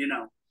well,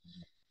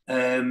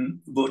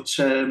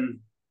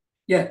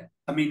 yeah,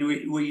 I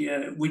mean,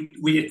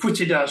 we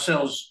acquitted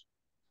ourselves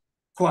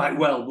quite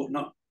well, but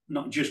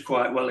not just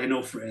quite well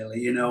enough,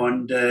 really,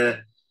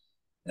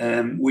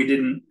 and we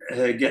didn't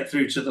get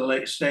through to the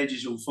late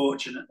stages,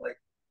 unfortunately.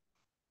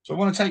 So I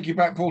want to take you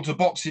back, Paul, to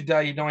Boxing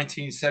Day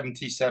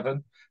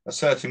 1977. A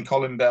certain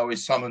Colin Bell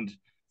is summoned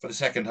for the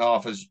second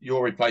half as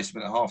your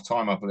replacement at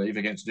half-time, I believe,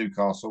 against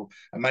Newcastle.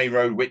 And Main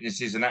Road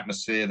witnesses an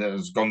atmosphere that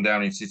has gone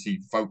down in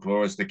City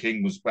folklore as the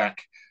King was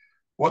back.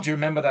 What do you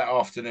remember that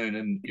afternoon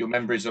and your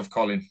memories of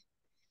Colin?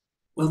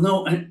 Well,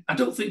 no, I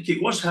don't think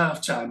it was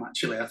half time.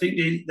 Actually, I think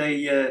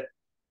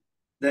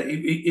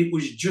it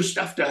was just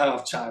after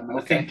half time, and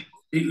I Okay. think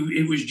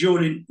it was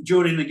during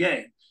the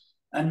game,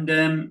 and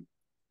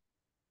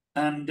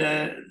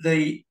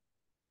they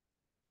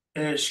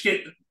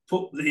Skip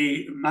put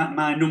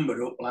my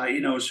number up, like,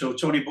 you know. So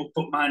Tony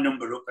put my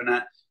number up,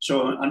 and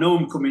so I know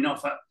I'm coming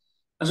off.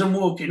 As I'm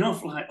walking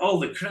off, like, all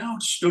the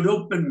crowd stood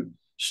up and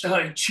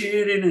started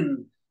cheering,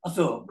 and I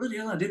thought, bloody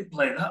hell, I didn't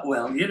play that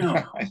well, you know.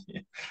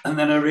 Yeah. And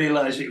then I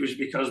realised it was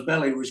because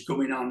Belly was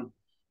coming on,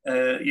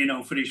 you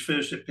know, for his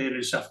first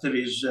appearance after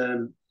his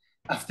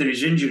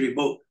injury.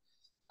 But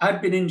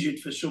I'd been injured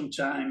for some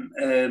time,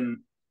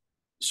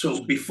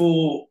 so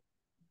before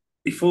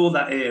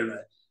that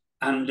era,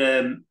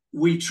 and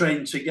we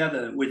trained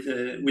together with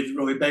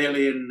Roy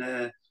Bailey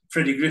and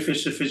Freddie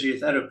Griffiths, the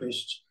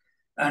physiotherapist,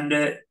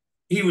 and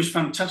he was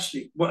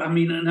fantastic. But I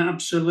mean, an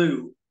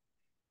absolute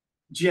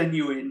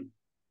genuine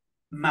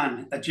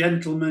man, a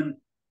gentleman,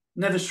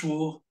 never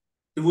swore.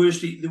 The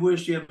worst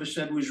he ever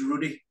said was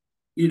Ruddy.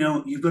 You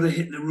know, you've got to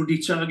hit the Ruddy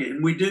target,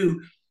 and we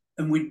do.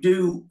 And we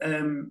do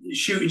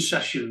shooting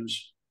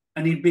sessions,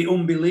 and he'd be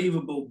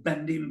unbelievable,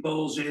 bending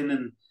balls in,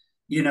 and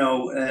you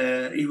know,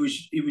 he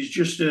was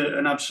just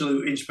an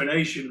absolute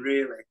inspiration,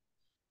 really.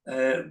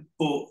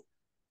 But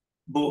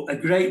a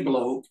great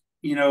bloke,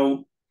 you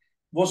know,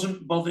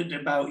 wasn't bothered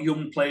about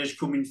young players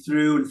coming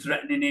through and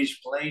threatening his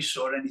place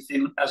or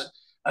anything, as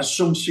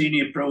some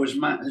senior pros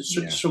might.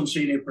 Yeah. Some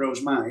senior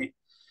pros might.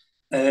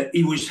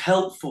 He was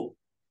helpful,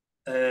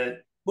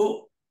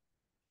 but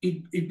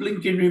he'd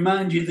blink and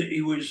remind you that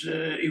he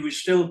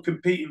was still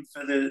competing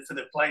for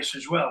the place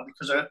as well.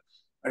 Because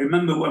I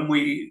remember when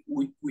we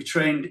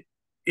trained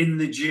in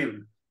the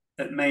gym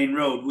at Main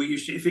Road, we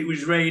used to, if it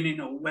was raining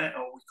or wet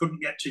or we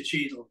couldn't get to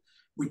Cheadle,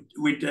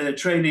 we'd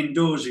train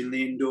indoors in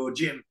the indoor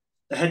gym,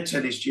 the head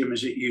tennis gym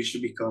as it used to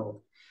be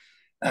called.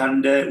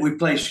 And we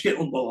play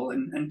skittleball,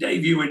 and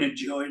Dave Ewan would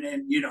join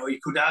in. You know, he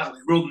could hardly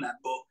run that,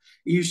 but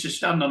he used to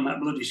stand on that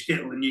bloody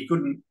skittle and you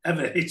couldn't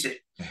ever hit it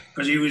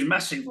because he was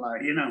massive,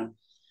 like, you know.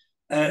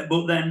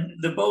 But then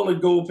the ball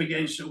would go up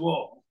against the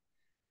wall,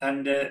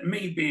 and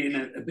me being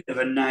a bit of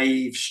a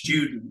naive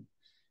student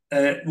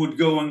would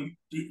go and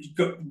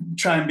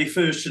try and be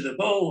first to the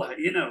ball, like,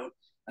 you know.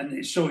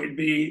 And so it'd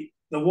be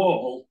the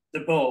wall,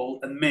 the ball,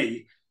 and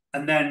me,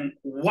 and then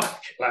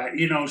whack, like,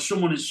 you know,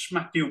 someone had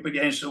smacked you up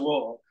against the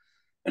wall.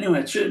 Anyway,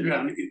 I turned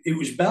around, it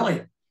was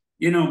Belly.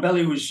 You know,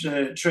 Belly was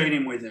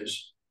training with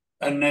us.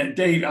 And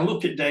Dave, I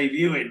look at Dave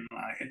Ewing,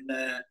 like,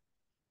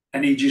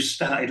 and he just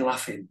started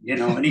laughing, you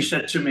know. And he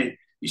said to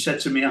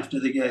me after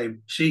the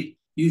game, see,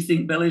 you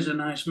think Belly's a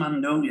nice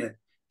man, don't you?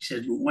 He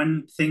said, but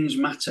when things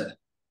matter,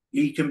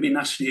 he can be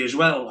nasty as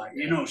well, like,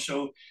 you know.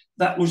 So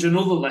that was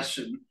another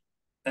lesson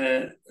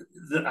that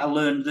I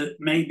learned, that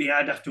maybe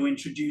I'd have to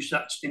introduce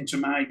that into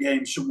my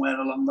game somewhere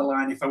along the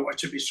line if I wanted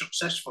to be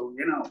successful,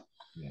 you know.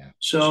 Yeah.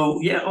 So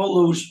yeah, all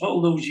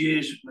those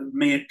years of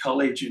me at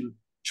college and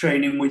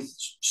training with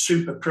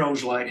super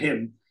pros like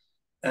him,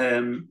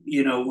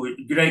 you know, were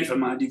great for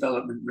my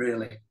development,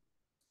 really.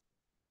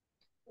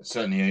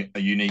 Certainly a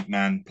unique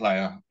man,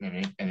 player,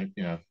 and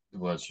you know, the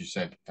words you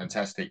said,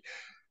 fantastic.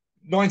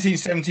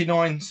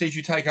 1979 sees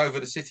you take over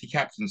the City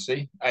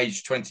captaincy,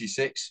 age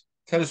 26.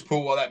 Tell us,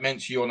 Paul, what that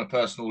meant to you on a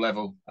personal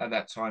level at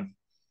that time.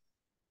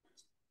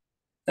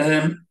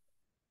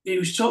 It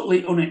was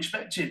totally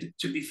unexpected,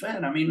 to be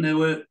fair. I mean, there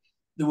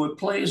were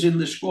players in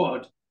the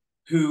squad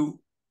who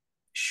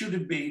should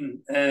have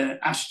been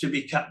asked to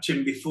be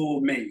captain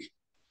before me.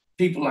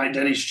 People like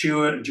Dennis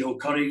Stewart and Joe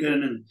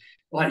Corrigan, and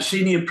like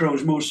senior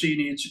pros, more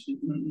senior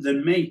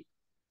than me.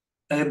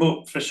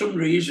 But for some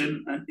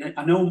reason,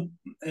 I know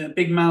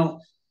Big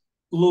Mal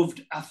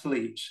loved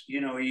athletes. You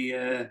know, he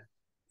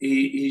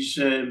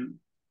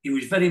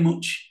was very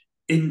much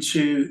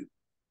into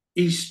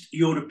East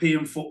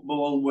European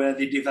football, where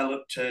they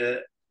developed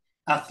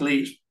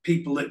athletes,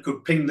 people that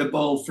could ping the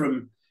ball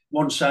from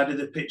one side of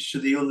the pitch to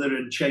the other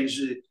and change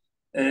the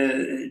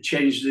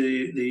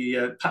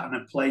pattern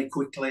of play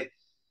quickly.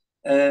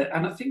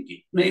 And I think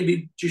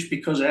maybe just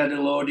because I had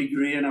a law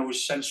degree and I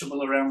was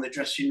sensible around the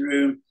dressing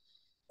room,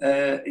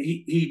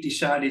 he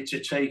decided to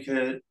take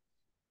a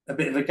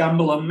bit of a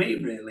gamble on me,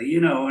 really,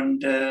 you know.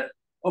 And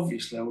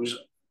obviously I was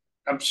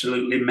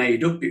absolutely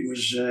made up. It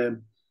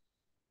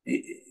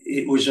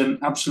was an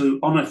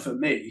absolute honour for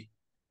me,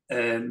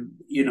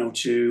 you know,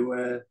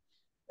 to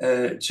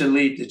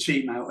lead the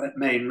team out at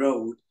Main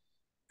Road,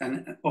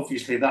 and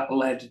obviously that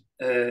led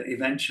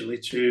eventually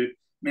to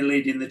me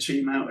leading the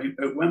team out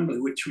at Wembley,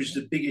 which was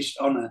the biggest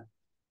honour,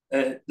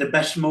 the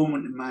best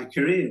moment in my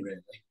career,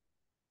 really.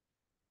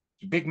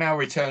 Big Mal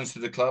returns to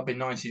the club in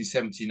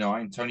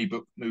 1979. Tony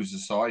Book moves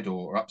aside,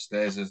 or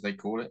upstairs as they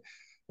call it.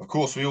 Of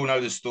course, we all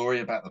know the story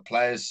about the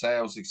players,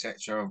 sales,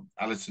 etc.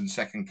 Allison's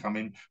second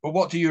coming. But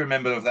what do you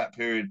remember of that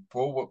period,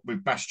 Paul?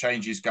 With mass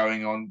changes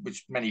going on,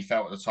 which many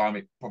felt at the time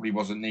it probably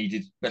wasn't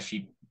needed,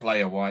 especially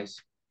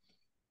player-wise.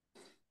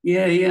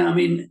 Yeah. I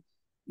mean,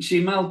 you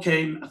see, Mal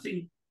came. I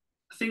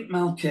think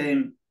Mal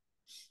came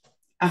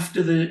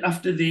after the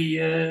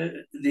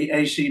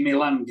AC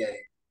Milan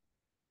game,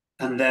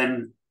 and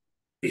then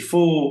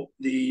before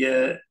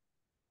the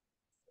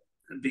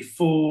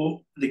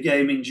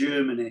game in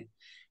Germany,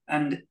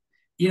 and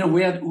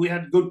we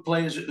had good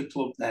players at the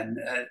club then,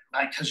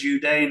 like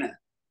Kazudena.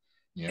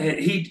 Yeah,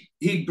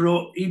 He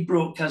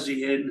brought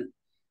Kazi in,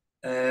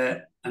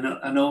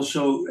 and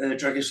also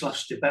Dragislav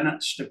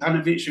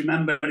Stepanovic.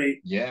 Remember,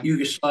 yeah,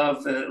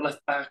 Yugoslav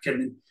left back,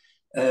 and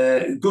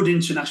good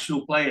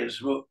international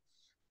players.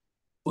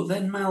 But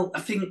then Mal, I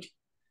think,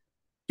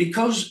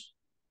 because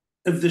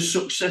of the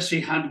success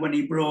he had when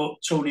he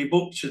brought Tony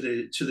Buck to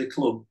the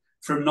club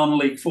from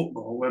non-league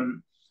football,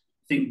 when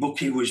I think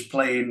Bucky was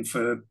playing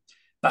for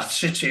Bath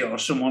City or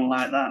someone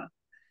like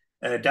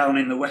that, down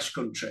in the West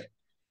Country,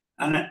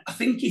 and I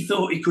think he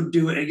thought he could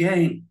do it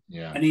again,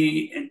 yeah. and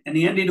he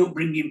ended up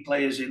bringing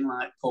players in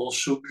like Paul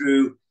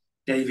Sugru,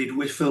 David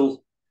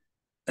Wiffel,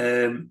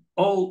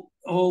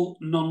 all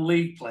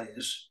non-league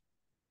players,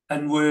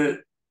 and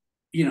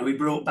he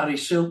brought Barry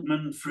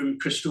Silkman from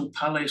Crystal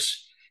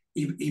Palace.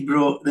 He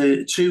brought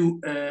the two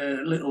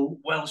little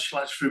Welsh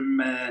lads from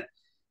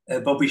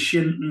Bobby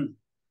Shinton,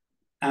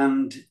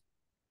 and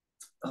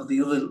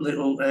the other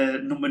little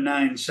number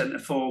 9 centre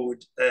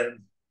forward.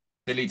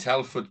 Billy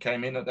Telford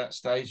came in at that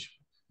stage.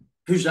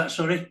 Who's that?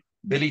 Sorry,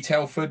 Billy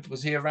Telford,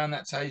 was he around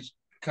that stage?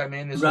 Came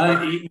in as well.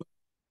 right?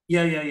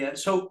 Yeah.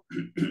 So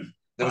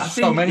There I was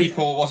so think many,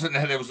 Paul, wasn't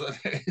there? There was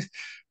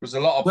a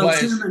lot of well,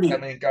 players too many,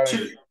 coming and going.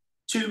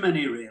 too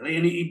many really,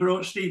 and he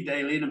brought Steve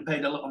Daly in and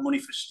paid a lot of money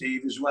for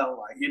Steve as well,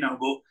 but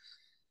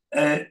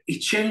he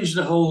changed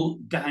the whole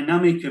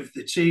dynamic of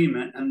the team,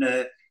 and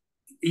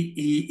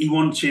he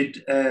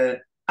wanted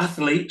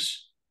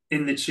athletes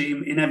in the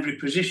team in every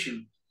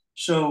position.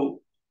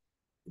 So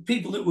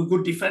people that were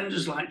good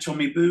defenders like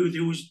Tommy Booth,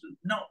 who was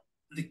not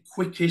the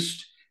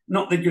quickest,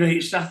 not the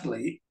greatest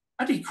athlete,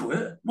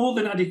 adequate, more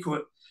than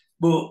adequate,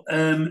 but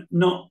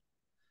not,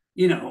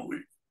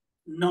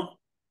 not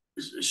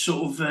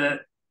sort of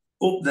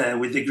up there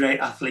with the great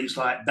athletes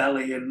like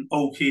Belly and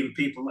Oakey and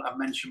people that I've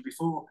mentioned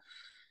before.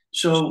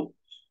 So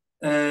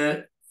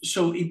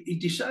he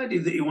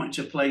decided that he wanted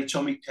to play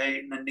Tommy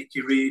Caton and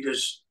Nicky Reid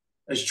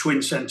as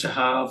twin centre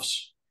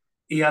halves.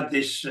 He had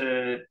this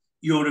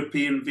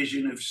European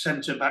vision of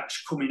centre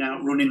backs coming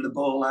out, running the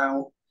ball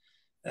out,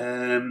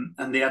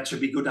 and they had to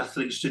be good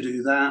athletes to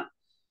do that.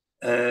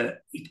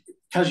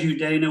 Kazu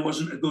Dana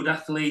wasn't a good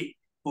athlete,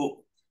 but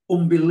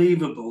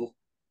unbelievable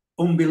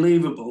on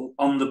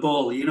the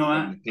ball.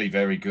 Technically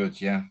very good,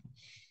 yeah.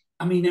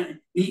 I mean,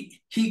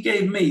 he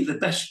gave me the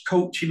best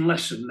coaching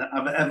lesson that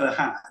I've ever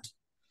had.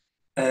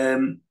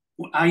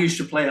 I used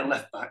to play at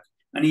left back,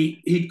 and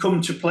he'd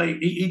come to play.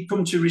 He'd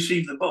come to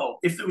receive the ball.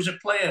 If there was a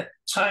player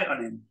tight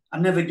on him, I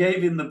never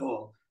gave him the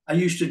ball. I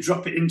used to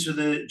drop it into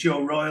the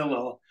Joe Royal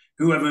or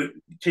whoever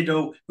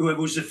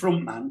was the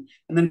front man,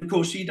 and then of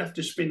course he'd have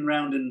to spin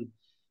round and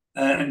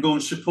go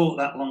and support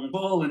that long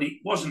ball. And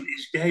it wasn't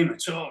his game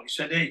at all. He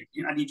said, "Hey,"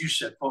 and he just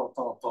said,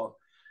 "Paul,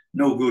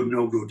 no good,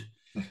 no good."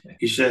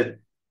 He said,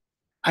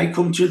 "I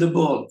come to the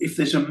ball. If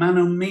there's a man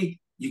on me,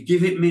 you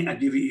give it me, I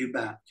give it you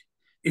back.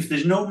 If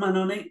there's no man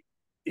on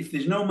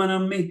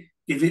me,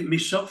 give it me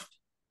soft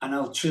and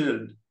I'll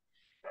turn.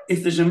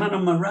 If there's a man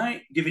on my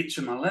right, give it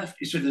to my left.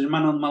 He said, there's a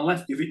man on my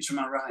left, give it to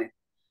my right."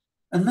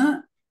 And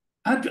that,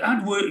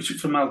 I'd worked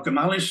for Malcolm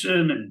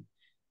Allison and,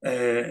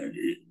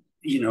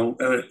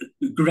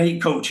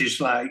 great coaches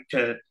like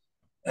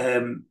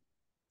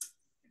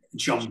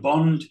John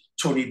Bond,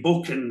 Tony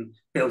Buck and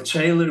Bill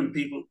Taylor and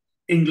people,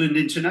 England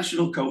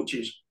international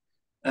coaches.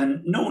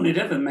 And no one had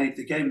ever made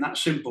the game that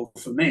simple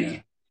for me.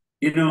 Yeah.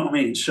 You know what I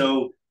mean?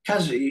 So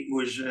Kazi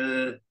was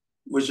a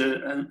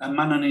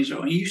man on his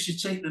own. He used to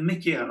take the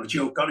mickey out of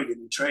Joe Corrigan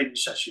in training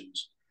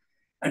sessions.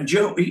 And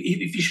Joe,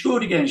 if you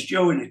scored against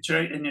Joe in a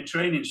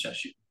training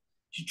session,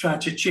 you tried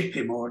to chip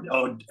him or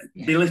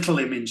belittle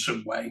him in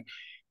some way,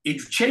 he'd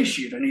chase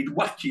you and he'd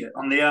whack you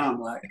on the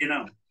arm,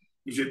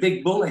 he's a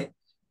big bully.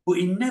 But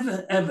he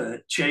never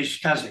ever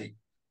chased Kazi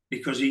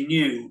because he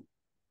knew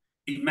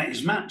he'd met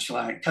his match.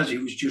 Like Kazi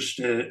was just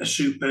a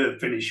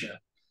superb finisher,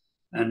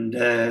 and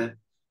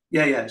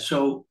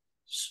So,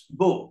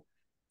 but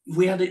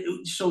we had it.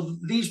 So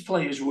these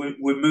players were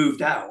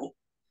moved out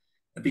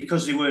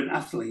because they weren't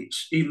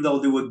athletes, even though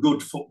they were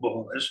good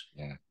footballers.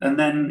 Yeah. And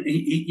then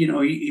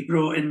he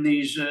brought in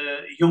these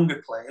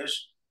younger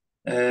players.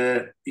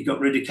 He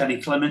got rid of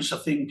Kenny Clements, I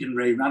think, and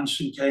Ray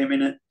Ranson came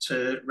in at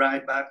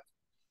right back.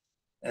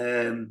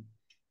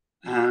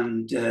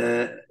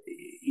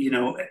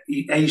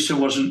 Asa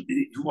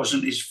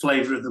wasn't his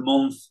flavour of the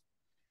month.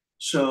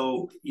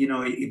 So,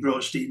 he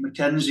brought Steve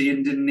McKenzie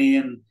in, didn't he?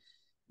 And,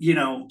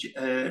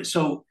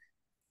 so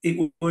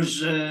it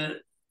was...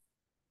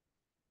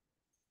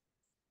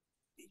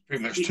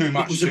 Pretty much too it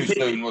much was a too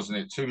soon, wasn't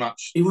it? Too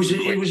much too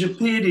it quick. was a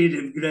period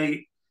of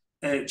great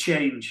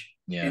change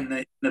Yeah,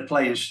 in the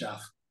playing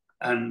staff,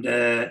 and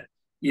it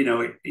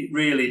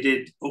really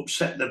did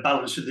upset the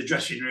balance of the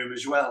dressing room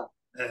as well,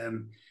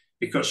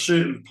 because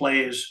certain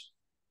players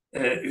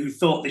who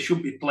thought they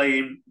should be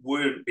playing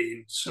weren't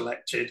being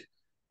selected,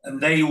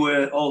 and they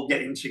were all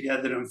getting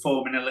together and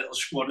forming a little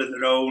squad of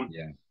their own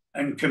yeah.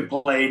 and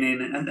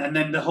complaining, and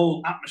then the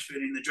whole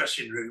atmosphere in the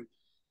dressing room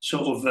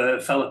sort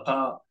of fell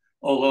apart.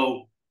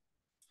 Although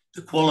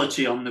the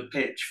quality on the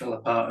pitch fell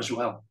apart as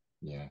well.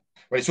 Yeah.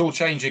 Well, it's all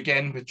changed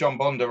again with John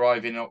Bond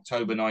arriving in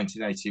October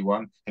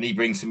 1981, and he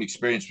brings some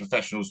experienced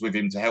professionals with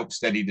him to help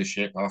steady the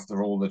ship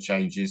after all the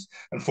changes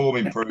and form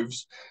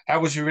improves. How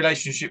was your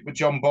relationship with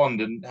John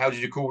Bond, and how did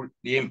you call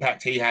the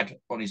impact he had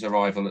on his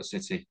arrival at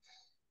City?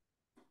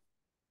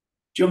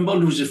 John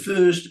Bond was the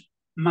first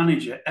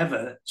manager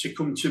ever to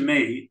come to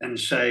me and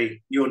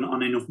say, "You're not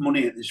on enough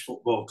money at this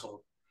football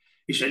club."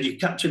 He said, "You're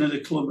captain of the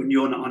club and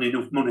you're not on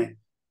enough money.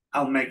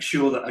 I'll make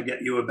sure that I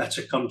get you a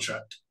better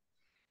contract."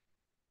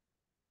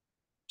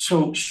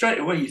 So straight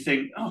away you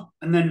think, oh,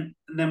 and then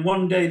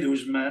one day there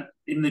was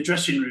in the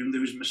dressing room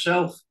there was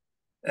myself,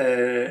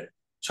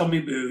 Tommy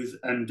Booth,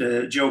 and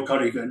Joe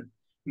Corrigan.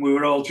 We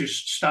were all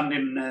just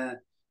standing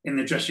in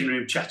the dressing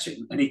room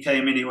chatting, and he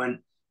came in. He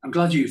went, "I'm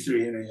glad you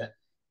three are here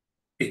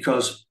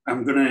because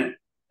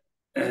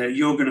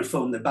you're gonna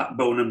form the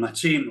backbone of my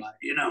team, like."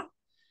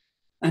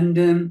 And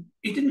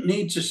he didn't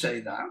need to say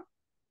that,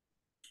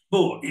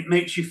 but it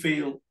makes you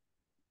feel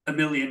 $1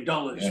 million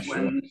Yeah,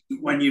 sure.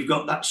 when you've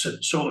got that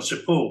sort of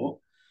support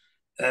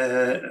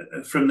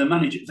from the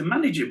manager. The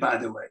manager, by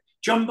the way,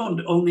 John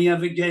Bond only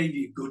ever gave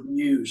you good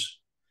news.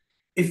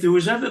 If there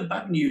was ever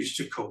bad news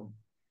to come,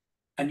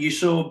 and you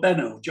saw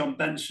John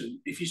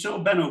Benson, if you saw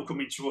Benno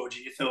coming towards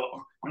you, you thought,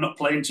 oh, "I'm not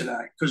playing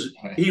tonight," because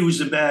he was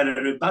the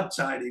bearer of bad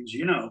tidings.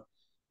 But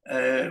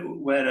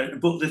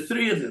the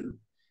three of them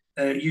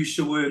used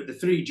to work. The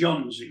three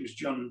Johns. It was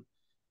John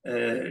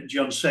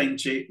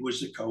Sainty was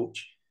the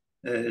coach,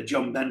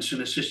 John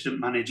Benson assistant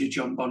manager,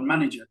 John Bond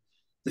manager.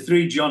 The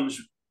three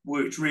Johns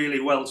worked really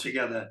well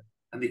together,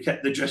 and they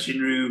kept the dressing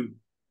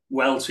room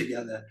well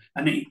together.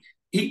 And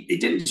it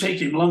didn't take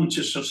him long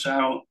to suss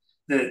out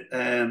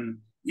that.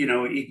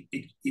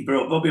 He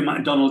brought Bobby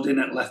MacDonald in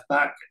at left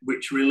back,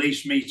 which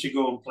released me to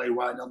go and play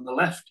wide on the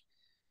left.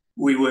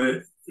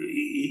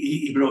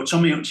 He brought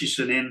Tommy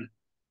Hutchison in.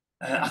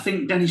 I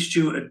think Dennis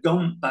Stewart had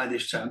gone by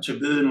this time to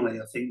Burnley,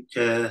 I think,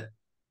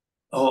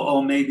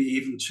 or maybe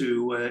even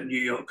to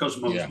New York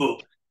Cosmos, Yeah.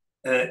 but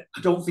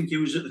I don't think he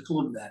was at the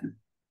club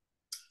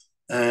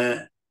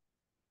then.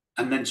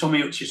 And then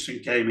Tommy Hutchison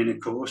came in, of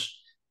course,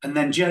 and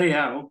then Jerry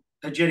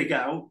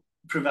Gow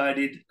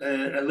provided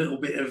a little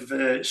bit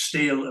of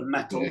steel and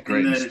metal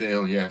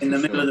Steel, yeah, in the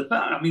middle sure. of the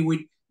park. I mean,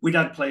 we'd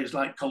had players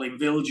like Colin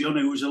Viljoen,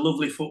 who was a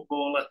lovely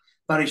footballer,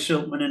 Barry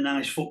Silkman, a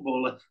nice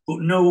footballer,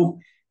 but no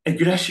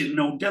aggression,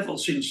 no devil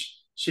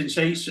since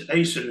Asa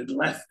had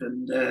left,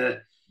 and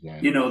there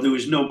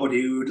was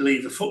nobody who would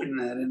leave a foot in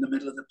there in the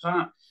middle of the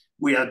park.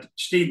 We had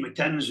Steve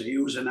McKenzie,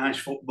 who was a nice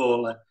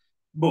footballer,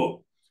 but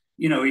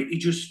he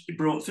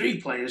brought three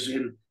players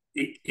in.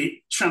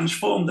 It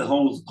transformed the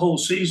whole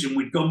season.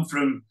 We'd gone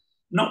from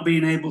not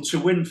being able to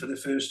win for the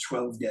first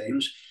 12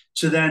 games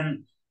to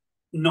then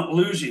not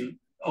losing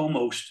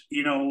almost,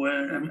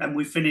 and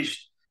we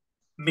finished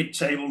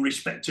mid-table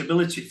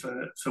respectability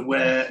for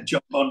where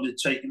John Bond had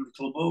taken the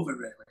club over,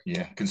 really.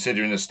 Yeah,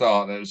 considering the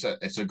start,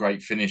 it's a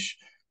great finish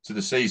to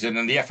the season.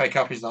 And the FA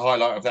Cup is the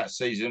highlight of that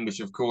season, which,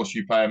 of course,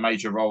 you play a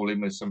major role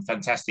in with some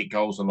fantastic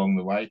goals along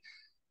the way.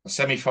 A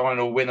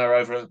semi-final winner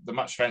over the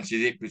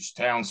much-fancied Ipswich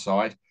Town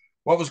side.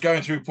 What was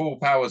going through Paul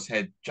Power's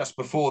head just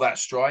before that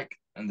strike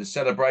and the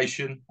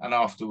celebration and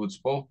afterwards,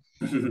 Paul?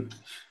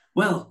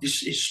 Well,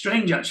 it's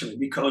strange, actually,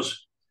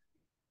 because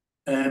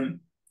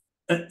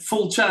at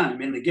full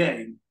time in the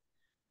game,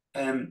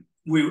 our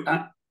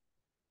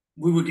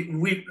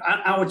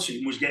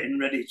team was getting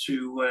ready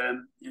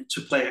to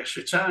play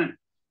extra time,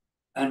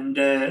 and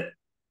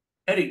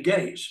Eric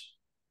Gates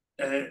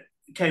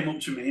came up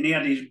to me and he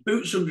had his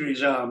boots under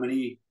his arm and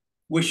he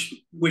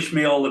wished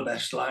me all the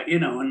best,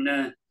 and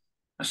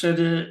I said,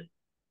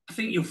 "I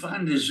think you'll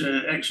find there's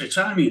extra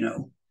time,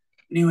 And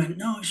he went,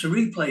 "No, it's a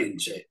replay,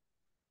 isn't it?"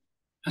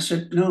 I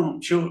said, "No,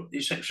 I'm sure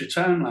it's extra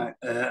time, like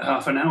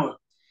half an hour."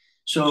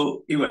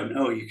 So he went,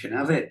 "Oh, you can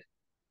have it."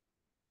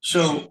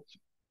 So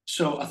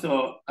I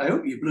thought, I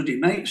hope you bloody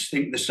mates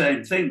think the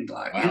same thing,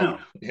 Wow.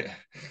 Yeah.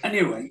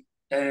 Anyway,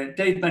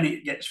 Dave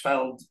Bennett gets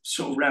fouled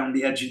sort of round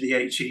the edge of the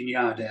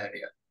 18-yard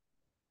area.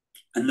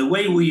 And the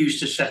way we used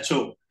to set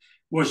up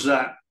was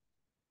that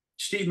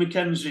Steve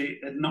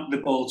McKenzie had knocked the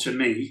ball to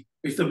me.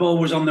 If the ball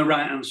was on the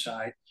right-hand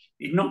side,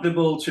 he'd knock the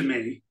ball to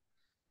me.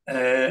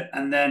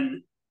 And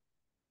then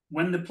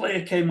when the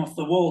player came off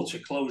the wall to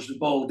close the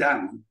ball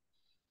down,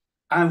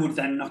 I would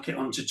then knock it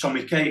onto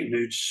Tommy Caton,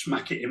 who'd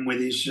smack it in with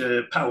his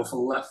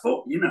powerful left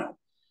foot,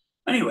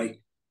 Anyway,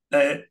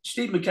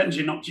 Steve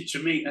McKenzie knocked it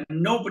to me and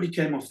nobody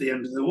came off the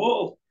end of the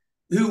wall.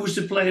 Who was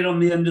the player on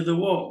the end of the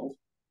wall?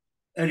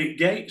 Eric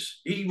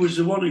Gates. He was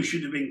the one who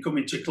should have been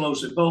coming to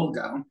close the ball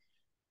down,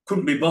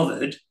 couldn't be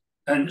bothered.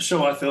 And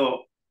so I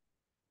thought,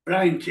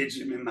 Brian kids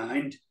in my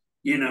mind,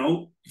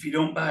 if you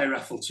don't buy a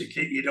raffle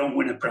ticket, you don't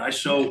win a prize.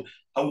 So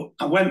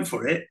I went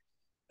for it.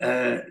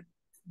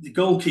 The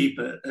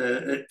goalkeeper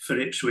for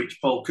Ipswich,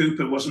 Paul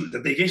Cooper, wasn't the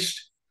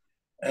biggest.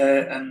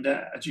 And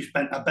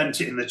I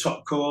bent it in the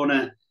top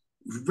corner,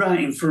 right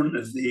in front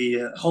of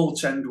the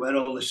Holt end where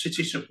all the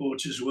City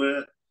supporters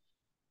were.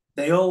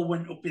 They all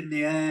went up in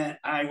the air.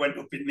 I went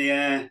up in the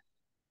air.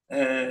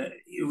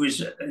 It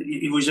was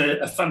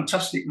a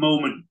fantastic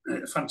moment,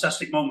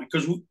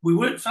 because we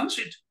weren't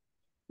fancied.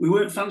 We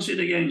weren't fancied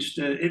against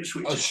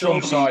Ipswich. A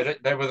strong side.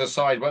 They were the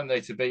side, weren't they,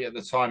 to beat at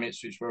the time?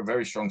 Ipswich were a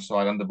very strong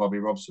side under Bobby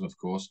Robson, of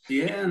course.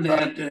 Yeah, and they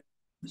had.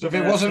 So if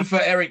it wasn't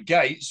for Eric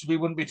Gates, we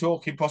wouldn't be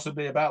talking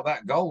possibly about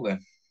that goal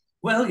then.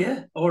 Well,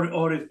 yeah,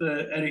 or if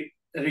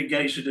Eric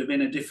Gates would have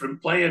been a different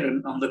player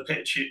on the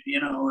pitch,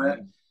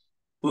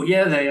 But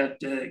yeah, they had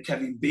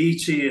Kevin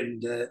Beattie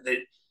and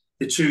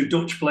the two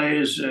Dutch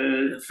players,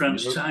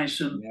 Frans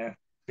Tyson,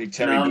 Big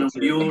Terry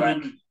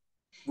Butcher.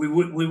 We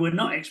were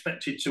not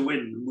expected to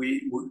win.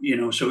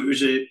 So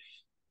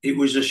it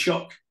was a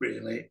shock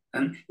really.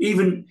 And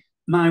even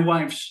my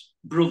wife's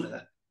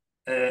brother,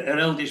 her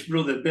eldest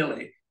brother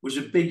Billy, was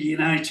a big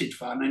United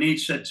fan, and he'd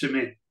said to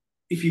me,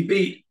 "If you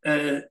beat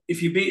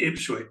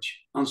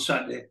Ipswich on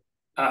Saturday,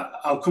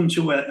 I'll come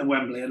to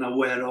Wembley and I'll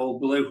wear all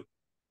blue."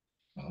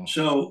 Oh.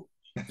 So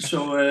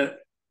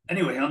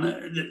anyway, on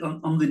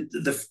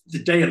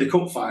the day of the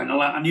cup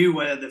final, I knew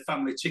where the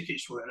family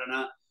tickets were,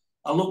 and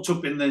I looked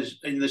up in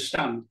the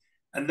stand,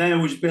 and there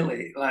was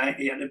Billy. Like,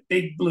 he had a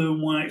big blue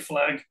and white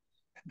flag,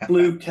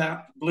 blue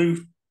cap,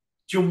 blue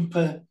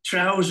jumper,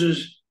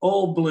 trousers,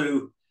 all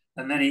blue,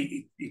 and then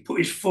he put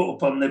his foot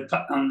up on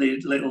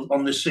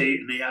the seat,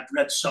 and he had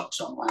red socks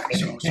on. Like,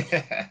 so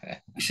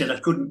he said, "I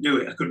couldn't do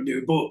it.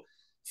 But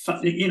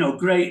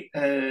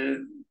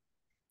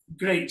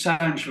great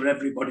times for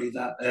everybody,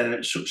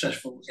 that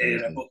successful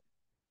era. But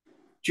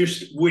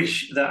just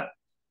wish that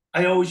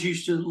I always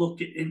used to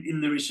look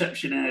in the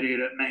reception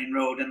area at Main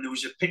Road, and there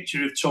was a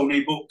picture of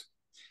Tony Buck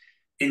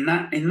in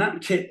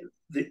that kit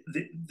that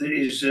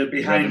is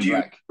behind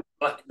you,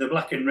 the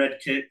black and red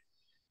kit,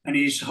 and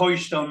he's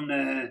hoist on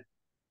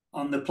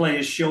the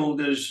players'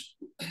 shoulders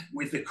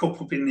with the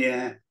cup up in the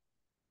air.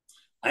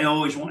 I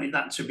always wanted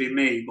that to be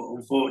me, but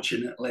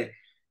unfortunately,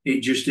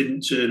 it just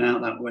didn't turn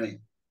out that way.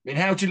 I mean,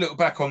 how do you look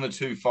back on the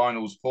two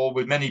finals, Paul,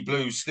 with many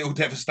Blues still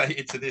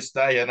devastated to this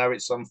day? I know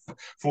it's some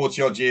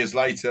 40-odd years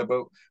later,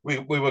 but we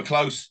were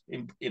close,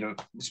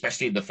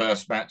 especially in the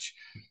first match.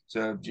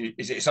 So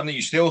is it something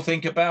you still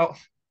think about?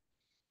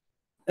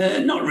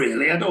 Not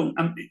really. I don't.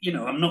 I'm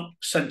not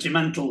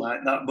sentimental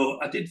like that, but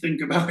I did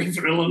think about it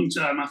for a long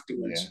time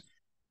afterwards.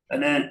 Yeah.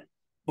 And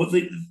but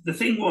the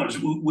thing was,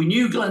 we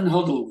knew Glenn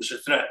Hoddle was a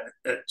threat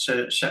at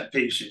set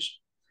pieces,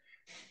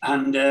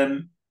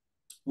 and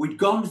we'd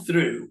gone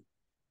through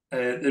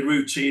the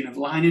routine of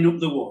lining up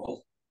the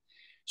wall.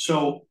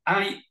 So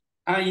I'd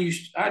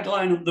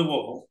line up the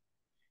wall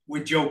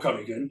with Joe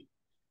Corrigan,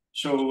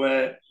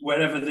 so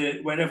wherever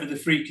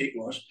the free kick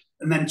was,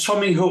 and then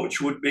Tommy Hutch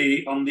would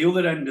be on the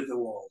other end of the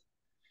wall.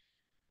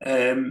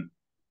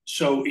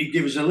 So he'd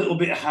give us a little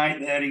bit of height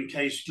there in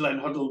case Glenn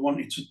Hoddle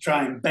wanted to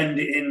try and bend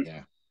it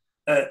in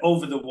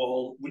over the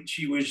wall, which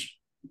he was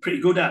pretty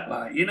good at,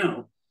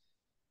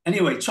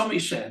 Anyway, Tommy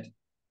said,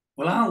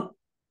 "Well,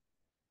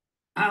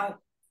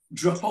 I'll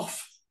drop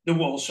off the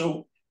wall,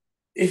 so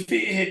if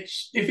it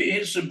hits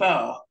the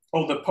bar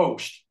or the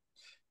post,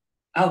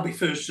 I'll be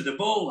first to the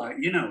ball,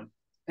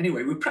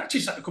 Anyway, we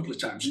practiced that a couple of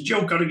times, and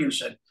Joe Corrigan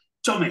said,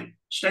 "Tommy,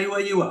 stay where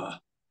you are."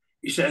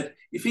 He said,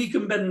 "If he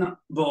can bend that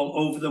ball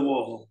over the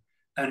wall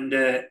and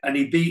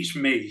he beats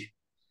me,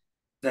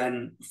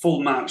 then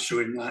full marks to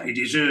him. Like, he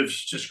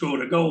deserves to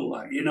score a goal,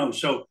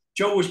 So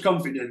Joe was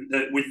confident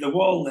that with the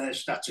wall there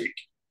static,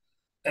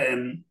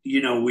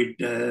 we'd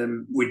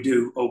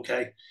do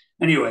okay.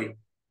 Anyway,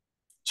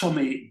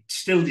 Tommy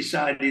still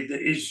decided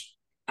that his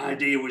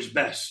idea was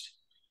best,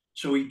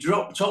 so he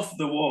dropped off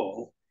the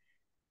wall.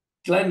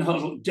 Glenn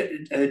Hoddle,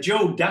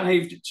 Joe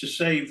dived to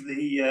save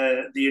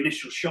the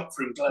initial shot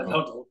from Glenn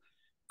Hoddle.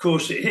 Of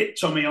course, it hit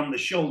Tommy on the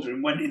shoulder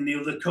and went in the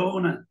other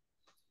corner.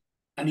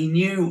 And he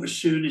knew as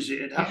soon as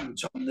it had happened,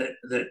 Tom,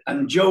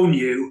 and Joe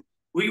knew,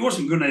 well, he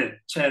wasn't going to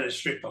tear a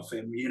strip off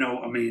him. You know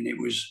what I mean? It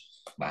was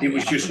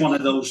just one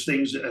of those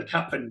things that had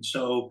happened.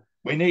 So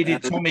we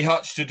needed Tommy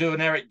Hutch to do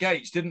an Eric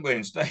Gates, didn't we,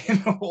 and stay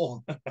in the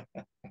wall?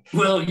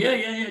 Well,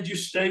 yeah,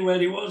 just stay where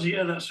he was.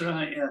 Yeah, that's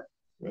right.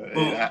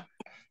 Yeah,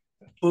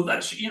 but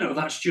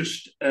that's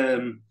just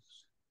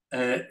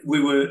we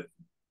were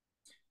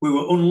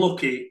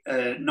unlucky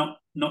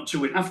not to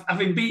win.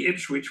 Having beat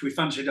Ipswich, we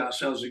fancied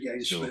ourselves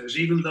against Spurs,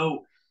 even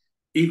though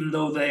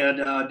they had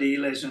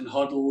Ardiles and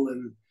Hoddle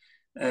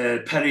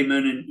and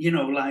Perryman and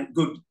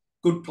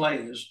good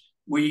players.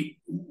 We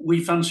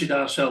fancied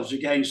ourselves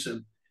against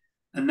them,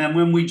 and then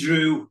when we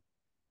drew,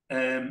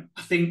 I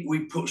think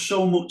we put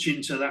so much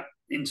into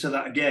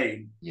that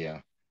game,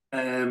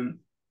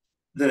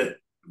 that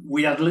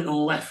we had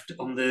little left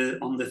on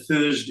the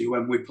Thursday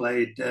when we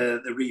played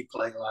the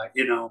replay, like,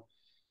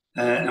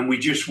 and we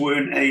just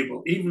weren't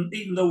able, even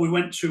though we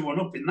went 2-1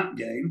 up in that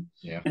game.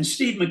 Yeah. And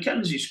Steve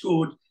McKenzie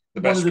scored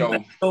the best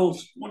goal.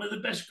 one of the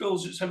best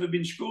goals that's ever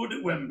been scored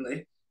at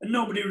Wembley, and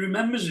nobody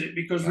remembers it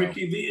because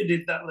Ricky Villa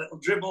did that little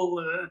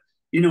dribble,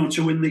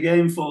 to win the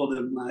game for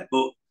them. Like,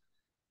 but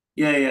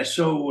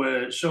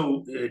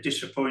so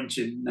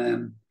disappointing,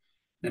 and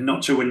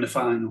not to win the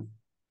final.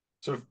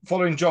 So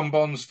following John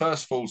Bond's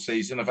first full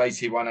season of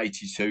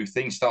 81-82,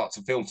 things start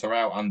to filter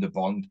out under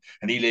Bond,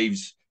 and he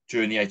leaves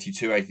during the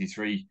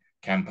 82-83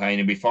 campaign,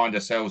 and we find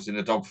ourselves in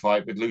a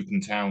dogfight with Luton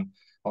Town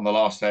on the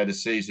last day of the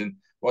season.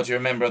 What do you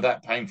remember of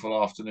that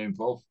painful afternoon,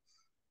 Paul?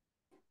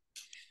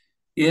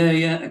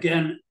 Yeah.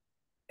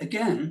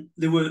 Again,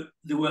 there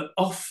were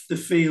off the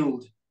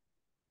field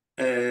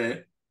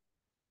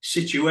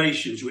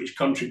situations which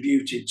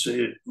contributed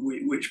to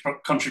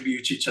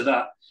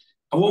that.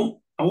 I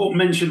won't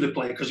mention the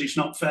player because it's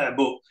not fair,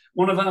 but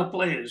one of our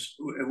players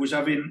was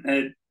having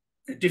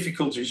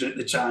difficulties at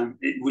the time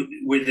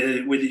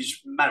with his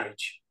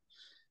marriage,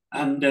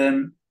 and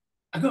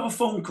I got a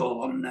phone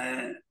call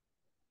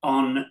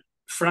on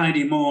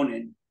Friday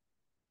morning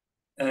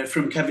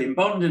from Kevin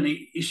Bond, and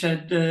he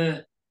said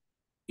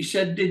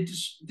did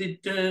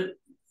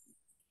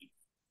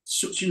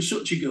such and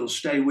such a girl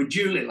stay with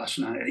Julie last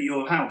night at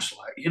your house,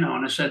 and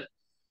I said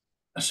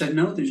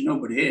no, there's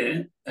nobody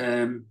here.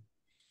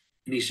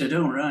 And he said,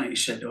 "Oh, right." He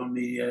said,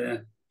 "Only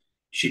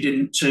she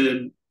didn't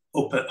turn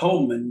up at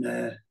home, and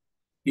the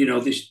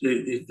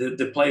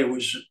player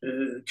was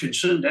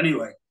concerned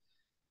anyway."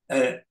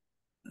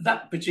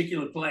 That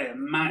particular player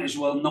might as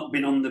well not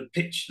been on the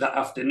pitch that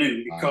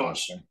afternoon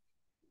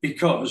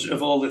because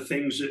of all the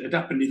things that had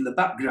happened in the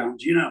background,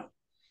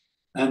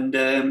 and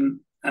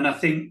I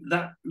think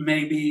that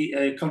maybe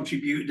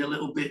contributed a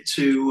little bit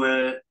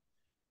to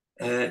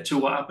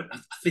what happened. I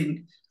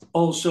think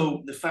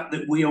also the fact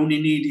that we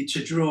only needed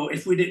to draw.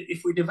 If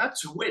we'd have had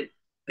to win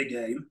the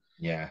game,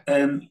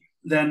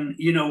 then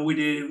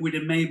we'd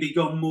have maybe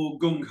gone more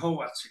gung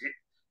ho at it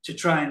to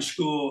try and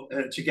score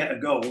to get a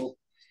goal.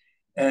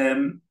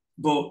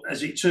 But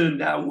as it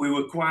turned out, we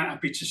were quite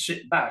happy to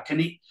sit back,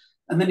 and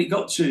then it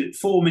got to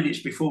 4 minutes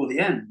before the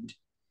end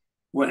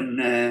when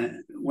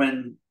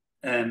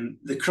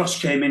the cross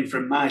came in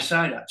from my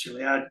side.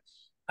 Actually,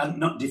 I'd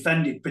not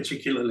defended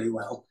particularly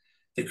well.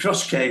 The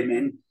cross came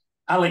in.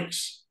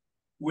 Alex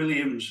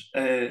Williams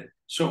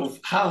sort of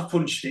half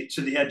punched it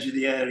to the edge of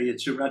the area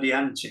to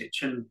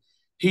Radiantic, and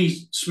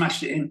he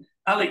smashed it in.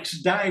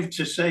 Alex dived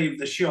to save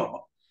the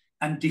shot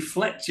and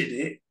deflected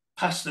it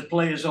past the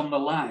players on the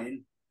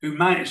line who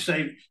might have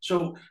saved.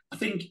 So I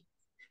think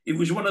it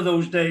was one of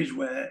those days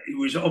where it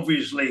was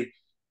obviously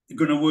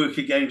going to work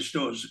against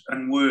us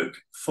and work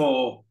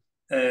for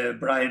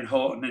Brian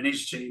Horton and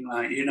his team,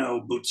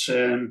 but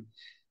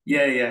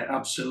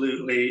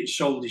absolutely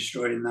soul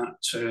destroying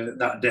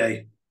that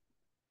day.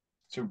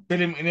 So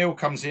Billy McNeill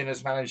comes in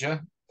as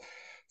manager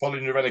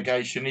following the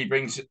relegation. He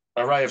brings an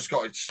array of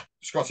Scottish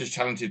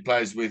talented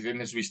players with him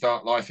as we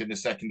start life in the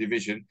second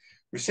division.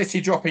 With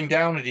City dropping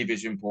down a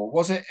division, Paul,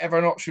 was it ever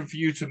an option for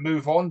you to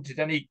move on? Did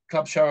any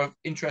club show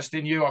interest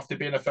in you after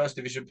being a first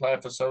division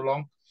player for so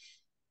long?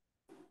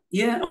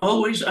 Yeah,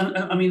 always.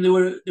 I mean, there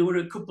were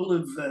a couple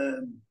of.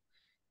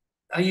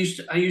 I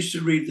used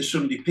to read the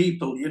Sunday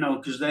People,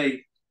 because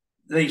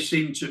they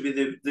seemed to be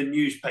the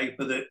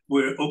newspaper that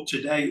were up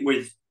to date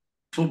with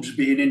clubs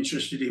being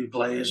interested in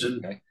players,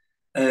 and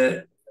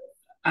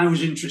I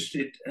was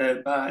interested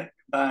by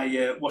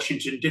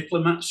Washington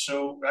Diplomats.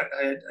 So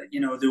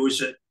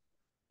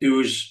there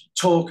was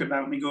talk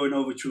about me going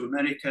over to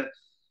America.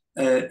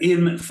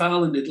 Ian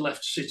McFarland had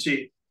left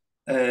City,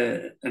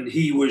 and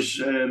he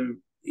was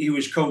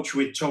coach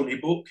with Tony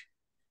Buck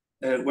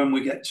when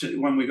we got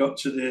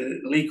to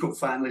the League Cup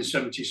final in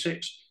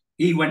 '76.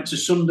 He went to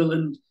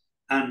Sunderland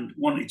and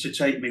wanted to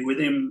take me with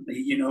him.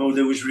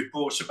 There was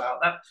reports about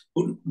that,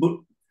 but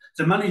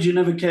the manager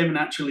never came and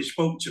actually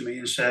spoke to me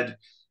and said,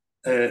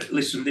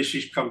 "Listen, this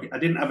is." I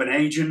didn't have an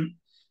agent,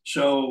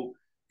 so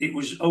it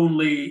was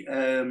only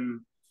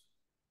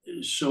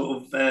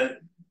sort of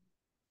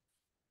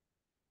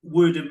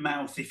word of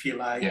mouth, if you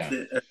like.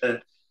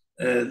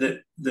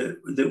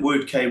 That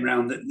word came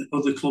around that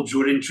other clubs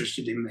were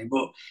interested in me,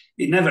 but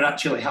it never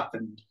actually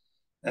happened.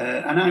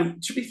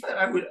 And to be fair,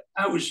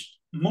 I was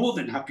more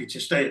than happy to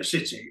stay at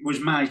City. It was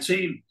my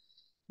team.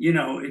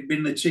 It'd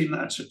been the team that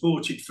I'd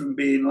supported from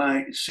being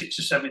like 6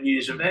 or 7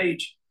 years of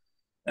age,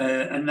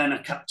 and then I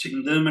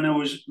captained them, and I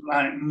was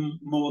like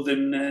more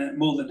than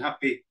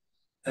happy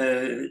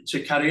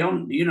to carry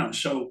on.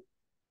 So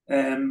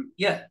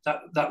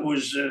that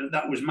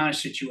was my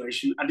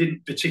situation. I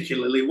didn't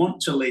particularly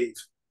want to leave.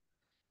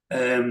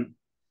 And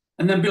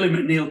then Billy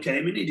McNeill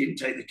came in. He didn't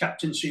take the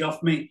captaincy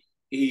off me.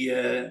 He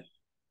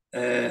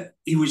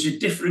was a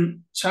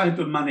different type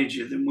of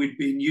manager than we'd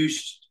been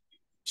used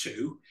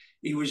to.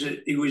 He was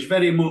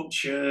very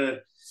much.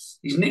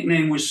 His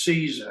nickname was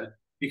Caesar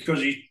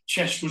because his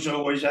chest was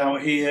always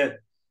out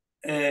here.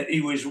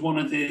 He was one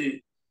of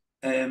the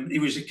He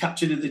was the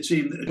captain of the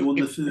team that had won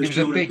the He first was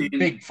a European.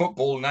 big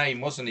football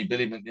name, wasn't he,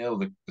 Billy McNeil,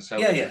 the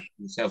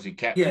Celtic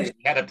captain? Yeah.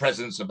 He had a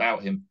presence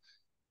about him.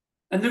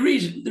 And the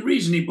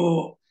reason he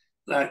bought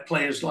like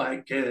players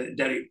like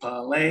Derek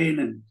Parlane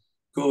and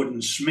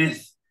Gordon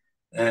Smith,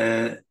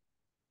 who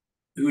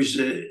was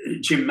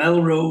Jim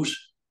Melrose,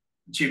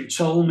 Jim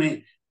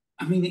Tolmie.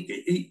 I mean,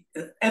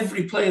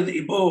 every player that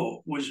he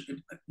bought was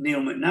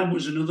Neil McNabb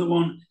was another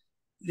one.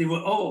 They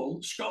were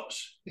all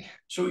Scots. Yeah.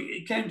 So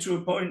it came to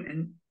a point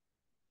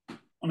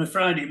on a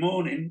Friday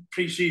morning,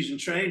 pre-season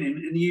training,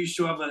 and he used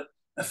to have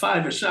a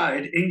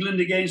five-a-side, England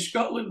against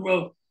Scotland.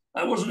 Well,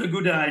 that wasn't a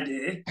good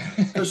idea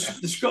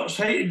because the Scots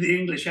hated the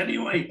English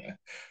anyway.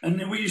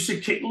 And we used to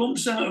kick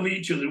lumps out of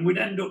each other, and we'd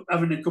end up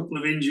having a couple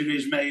of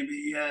injuries,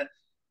 maybe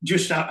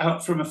just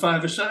out from a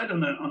five-a-side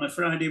on a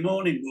Friday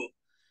morning.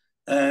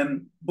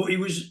 But he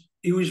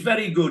was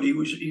very good. He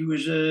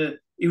was a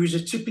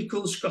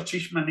typical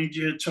Scottish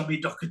manager, Tommy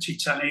Docherty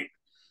type.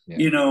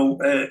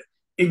 Yeah.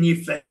 In your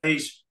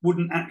face,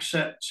 wouldn't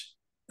accept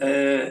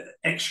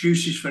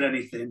excuses for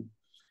anything.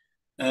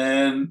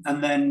 And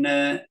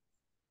then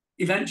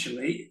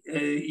eventually,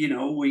 we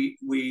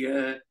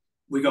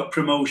got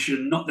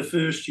promotion. Not the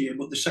first year,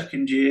 but the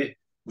second year. It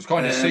was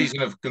kind of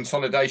season of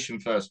consolidation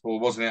first of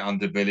all, wasn't it,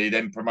 under Billy?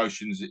 Then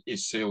promotions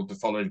is sealed the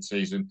following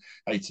season,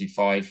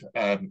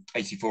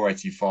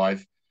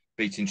 84-85,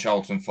 beating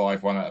Charlton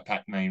 5-1 at a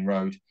packed Main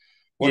Road.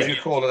 What do you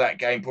call of that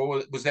game,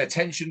 Paul? Was there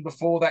tension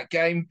before that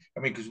game? I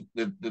mean, because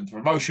the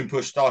promotion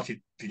push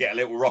started to get a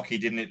little rocky,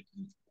 didn't it?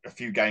 A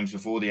few games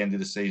before the end of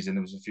the season,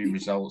 there was a few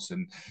results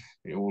and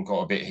it all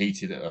got a bit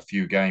heated at a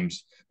few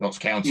games. Notts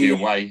County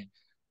away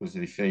was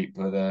the defeat,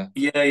 but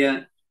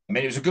yeah. I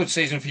mean, it was a good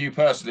season for you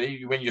personally.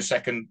 You win your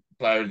second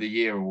Player of the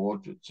Year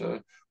award.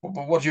 But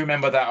what do you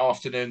remember that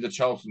afternoon, the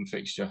Charlton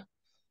fixture?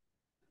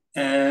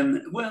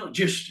 Well,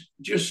 just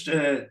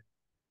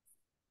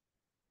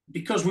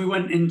because we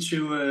went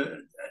into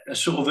a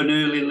sort of an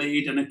early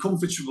lead and a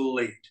comfortable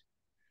lead.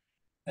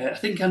 I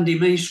think Andy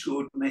May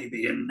scored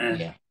maybe, and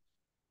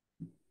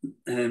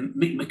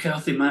Mick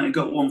McCarthy might have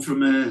got one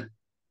from Well,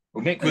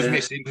 Mick was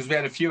missing because we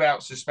had a few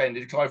out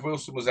suspended. Clive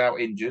Wilson was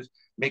out injured.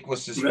 Mick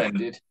was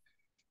suspended.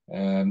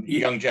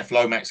 Young Jeff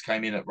Lomax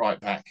came in at right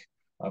back.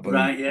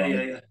 Right,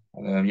 yeah.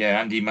 And,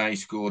 Andy May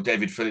scored.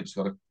 David Phillips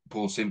got a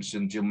Paul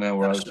Simpson, Jim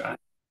Melrose. That's right.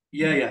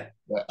 Yeah.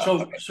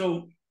 So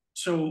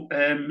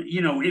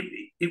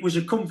it was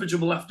a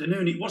comfortable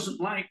afternoon. It wasn't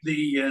like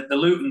the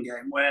Luton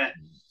game where,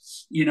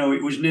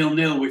 it was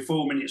 0-0 with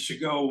 4 minutes to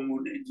go.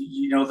 And,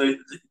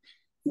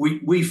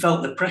 we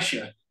felt the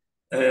pressure.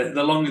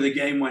 The longer the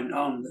game went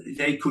on,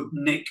 they could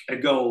nick a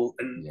goal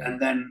and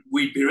then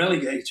we'd be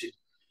relegated.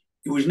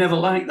 It was never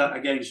like that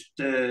against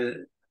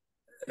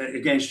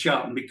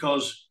Charlton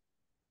because,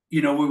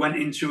 we went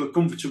into a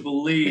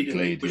comfortable lead.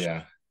 It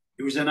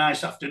was a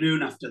nice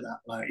afternoon after that,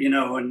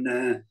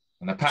 and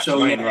a patch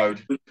Main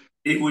Road.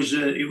 It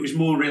was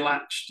more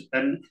relaxed,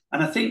 and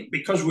I think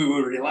because we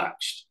were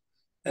relaxed,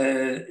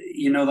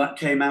 that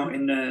came out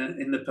in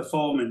the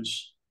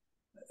performance,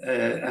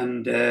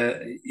 and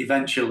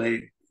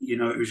eventually,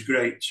 it was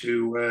great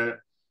to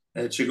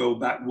go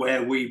back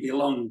where we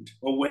belonged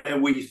or where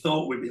we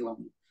thought we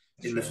belonged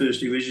in the first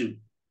division.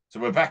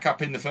 So we're back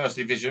up in the first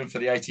division for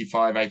the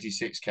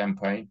 85-86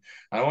 campaign.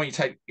 And I want you to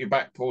take you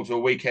back, Paul, to a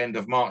weekend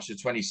of March the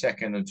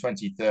 22nd and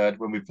 23rd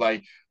when we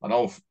play an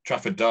Old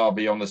Trafford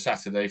derby on the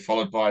Saturday,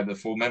 followed by the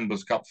Full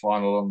Members Cup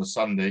final on the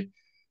Sunday,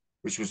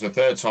 which was the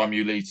third time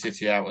you lead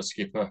City out as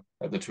skipper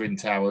at the Twin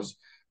Towers.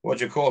 What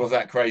do you call of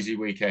that crazy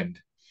weekend?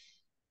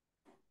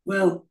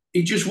 Well,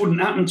 it just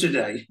wouldn't happen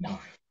today. No.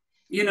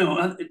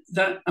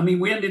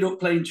 We ended up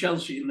playing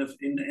Chelsea in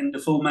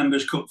the Full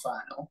Members Cup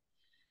final.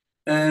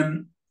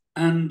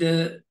 And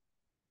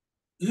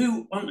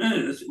who on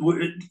earth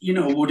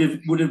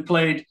would have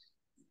played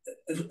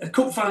a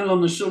cup final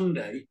on the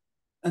Sunday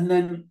and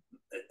then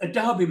a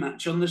derby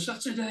match on the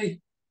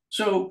Saturday?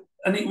 So,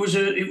 and it was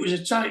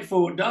a tight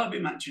fought derby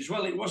match as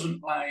well. It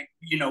wasn't like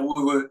we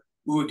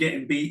were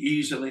getting beat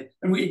easily,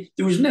 and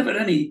there was never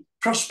any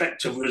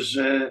prospect of us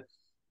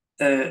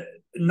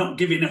not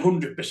giving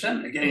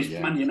 100% against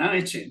Man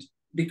United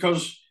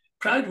because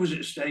pride was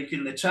at stake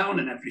in the town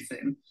and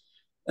everything.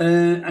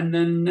 And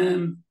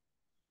then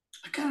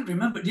I can't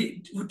remember.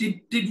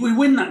 Did we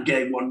win that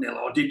game 1-0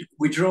 or did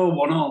we draw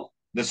 1-1?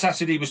 The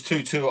Saturday was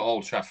 2-2 at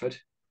Old Trafford.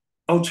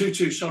 Oh,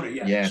 2-2, sorry,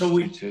 yeah. Yes,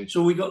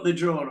 so we got the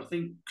draw. I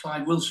think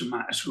Clive Wilson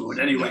might have scored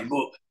anyway.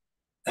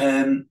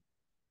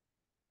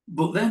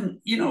 But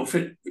then,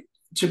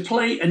 to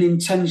play an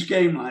intense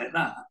game like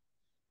that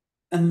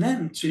and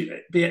then to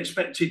be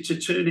expected to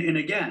turn it in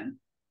again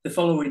the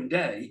following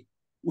day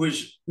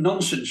was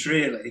nonsense,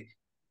 really.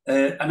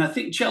 And I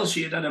think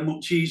Chelsea had a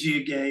much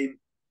easier game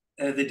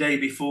the day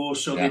before.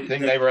 So I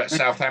think they were at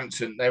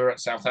Southampton. They were at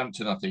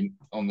Southampton, I think,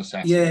 on the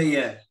Saturday.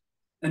 Yeah.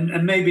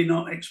 And maybe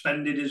not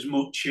expended as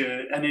much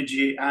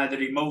energy either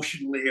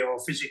emotionally or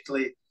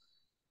physically.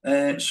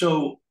 We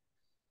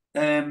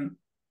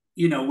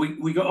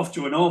got off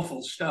to an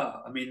awful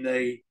start. I mean,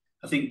 I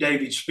think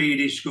David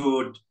Speedy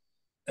scored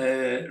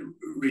uh,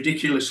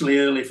 ridiculously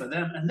early for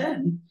them. And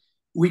then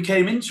we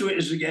came into it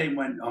as the game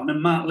went on,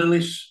 and Mark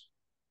Lillis,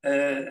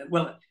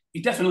 well,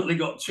 he definitely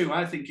got two.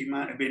 I think he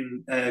might have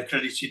been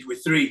credited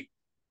with three.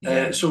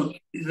 Yeah. So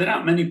there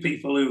aren't many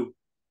people who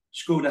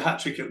scored a hat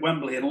trick at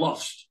Wembley and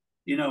lost,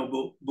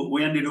 but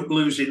we ended up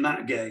losing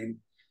that game,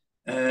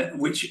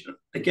 which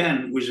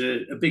again was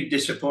a big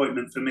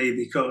disappointment for me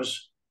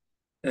because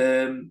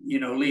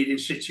leading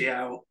City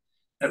out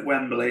at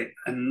Wembley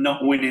and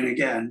not winning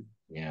again,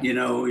 Yeah.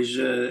 is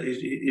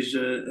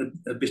a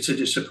bitter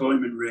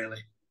disappointment,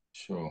 really.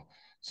 Sure.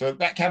 So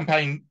that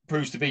campaign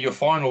proves to be your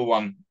final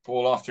one,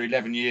 Paul, after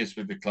 11 years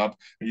with the club.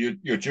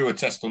 You're due a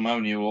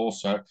testimonial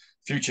also.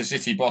 Future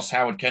City boss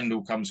Howard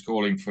Kendall comes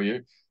calling for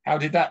you. How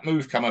did that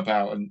move come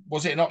about? And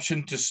was it an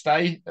option to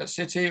stay at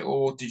City,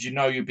 or did you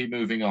know you'd be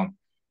moving on?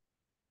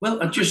 Well,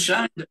 I just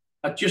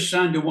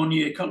signed a 1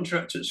 year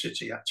contract at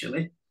City.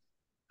 Actually,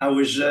 I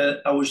was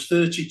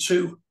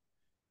 32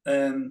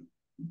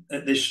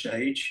 at this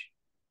stage,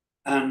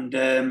 and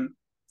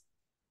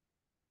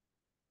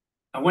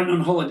I went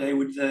on holiday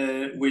with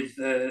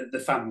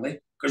the family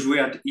because we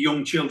had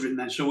young children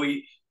then. So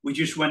we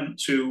just went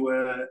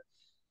to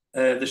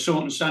the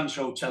Salt and Sands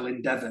Hotel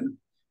in Devon.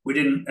 We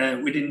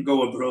didn't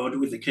go abroad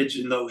with the kids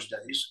in those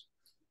days.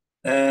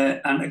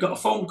 And I got a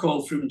phone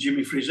call from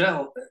Jimmy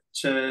Frizzell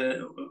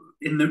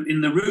in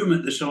the room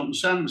at the Salt and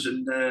Sands,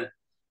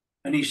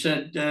 and he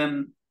said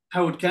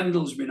Howard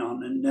Kendall's been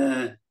on,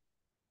 and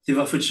they've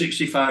offered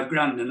 65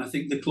 grand, and I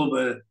think the club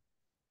are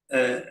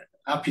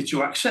happy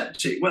to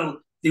accept it.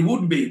 Well, they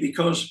would be,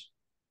 because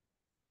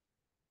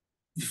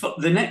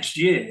the next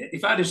year,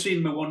 if I'd have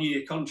seen my 1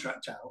 year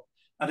contract out,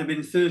 I'd have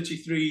been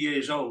 33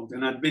 years old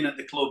and I'd been at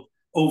the club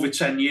over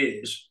 10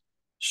 years.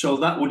 So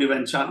that would have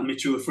entitled me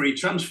to a free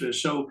transfer.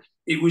 So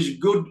it was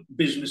good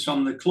business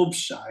on the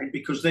club's side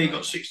because they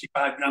got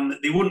 65 grand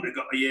that they wouldn't have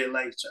got a year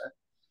later.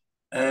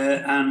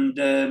 And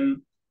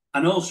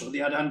also they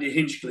had Andy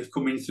Hinchcliffe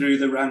coming through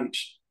the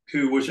ranks,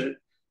 who was a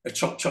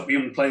top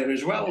young player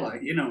as well,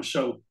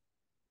 so.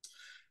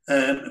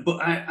 But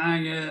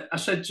I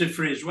said to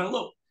Frizz, well,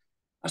 look,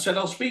 I said,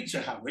 I'll speak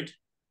to Howard,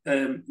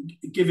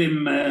 give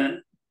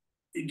him,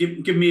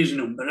 give me his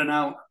number, and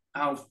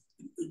I'll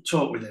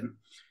talk with him.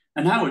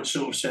 And Howard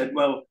sort of said,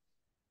 well,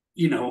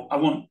 I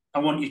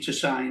want you to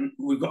sign.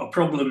 We've got a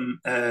problem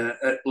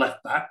at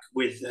left back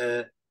with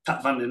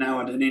Pat van der Nou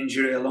had an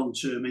injury, a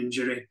long-term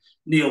injury.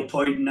 Neil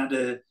Poyden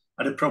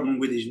had a problem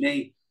with his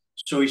knee.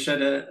 So he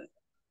said,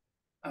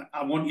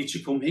 I want you to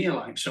come here,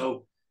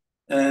 so.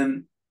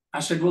 I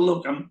said, well,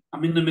 look,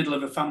 I'm in the middle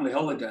of a family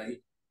holiday,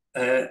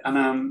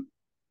 and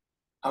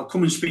I'll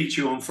come and speak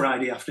to you on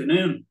Friday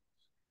afternoon.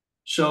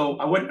 So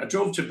I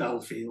drove to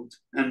Belfield,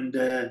 and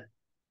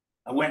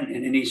I went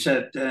in, and he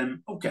said,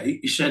 okay.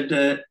 He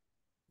said,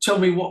 tell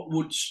me what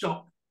would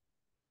stop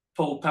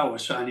Paul Power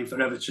signing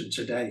for Everton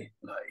today,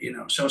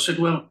 So I said,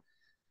 well,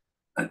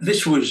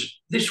 this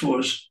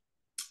was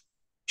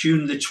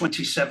June the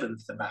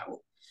 27th about,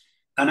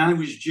 and I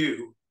was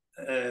due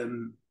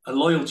a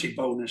loyalty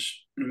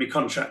bonus in my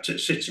contract at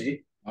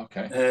City,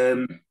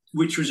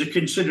 which was a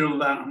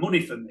considerable amount of money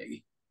for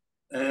me.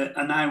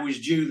 And I was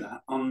due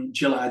that on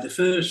July the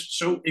 1st,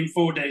 so in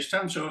 4 days'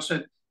 time. So I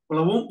said,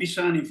 well, I won't be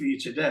signing for you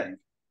today.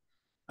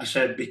 I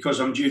said,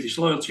 because I'm due this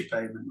loyalty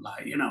payment,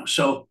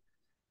 So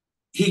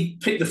he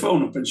picked the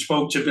phone up and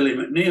spoke to Billy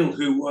McNeil,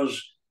 who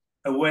was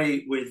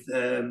away with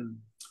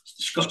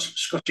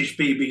Scottish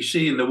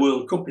BBC in the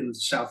World Cup in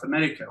South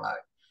America,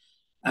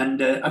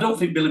 And I don't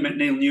think Billy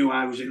McNeil knew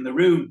I was in the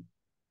room,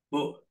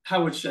 but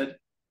Howard said,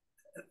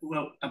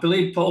 well, I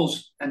believe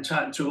Paul's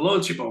entitled to a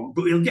loyalty bonus,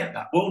 but he'll get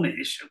that, won't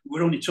he?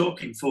 We're only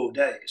talking 4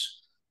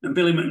 days. And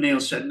Billy McNeil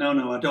said,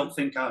 no, I don't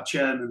think our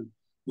chairman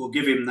will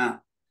give him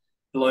that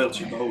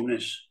loyalty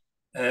bonus,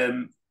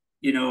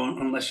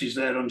 unless he's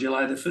there on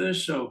July the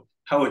 1st. So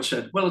Howard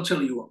said, well, I'll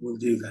tell you what we'll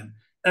do then.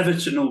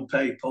 Everton will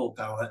pay Paul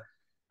Power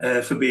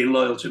for being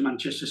loyal to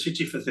Manchester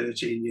City for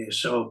 13 years.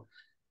 So,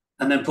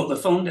 and then put the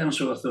phone down.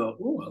 So I thought,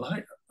 oh,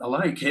 I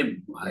like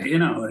him. He's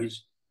a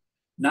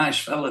nice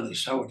fella,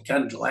 this Howard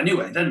Kendall.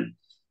 Anyway, then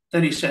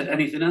he said,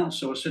 anything else?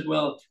 So I said,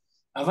 well,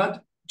 I've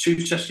had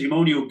 2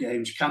 testimonial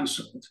games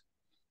cancelled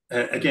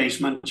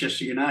against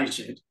Manchester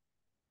United.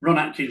 Ron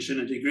Atkinson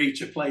had agreed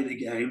to play the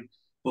game,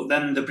 but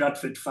then the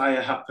Bradford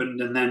fire happened,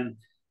 and then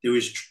there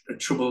was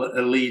trouble at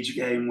a Leeds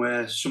game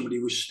where somebody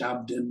was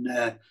stabbed, and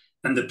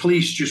the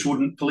police just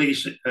wouldn't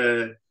police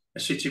a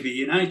City v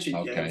United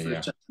game for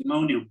a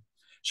testimonial.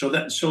 So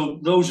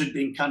those had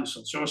been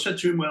cancelled. So I said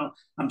to him, well,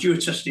 I'm due a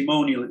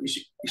testimonial.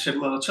 He said,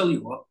 well, I'll tell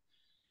you what.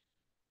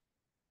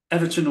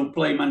 Everton will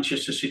play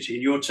Manchester City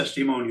in your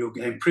testimonial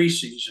game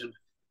pre-season.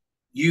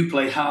 You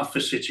play half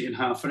for City and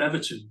half for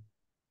Everton.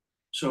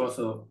 So I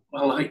thought,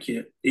 well, I like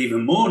it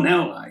even more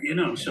now,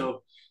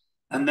 So,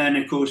 and then,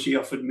 of course, he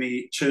offered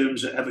me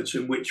terms at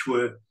Everton, which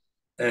were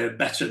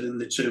better than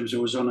the terms I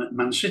was on at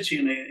Man City,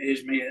 and it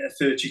is me at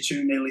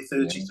 32, nearly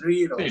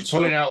 33-year-old. He's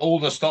pulling out all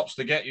the stops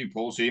to get you,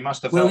 Paul, so you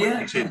must have felt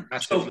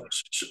So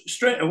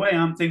straight away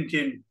I'm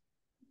thinking,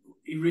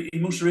 he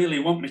must really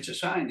want me to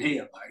sign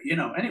here, like, you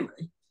know.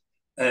 Anyway,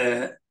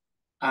 uh,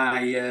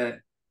 I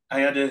I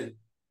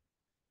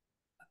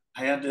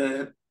had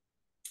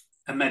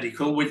a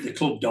medical with the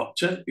club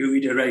doctor who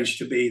he'd arranged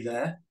to be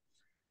there,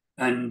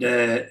 and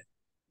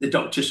the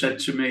doctor said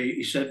to me,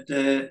 he said,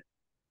 "Do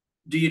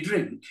you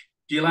drink?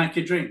 Do you like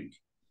a drink?"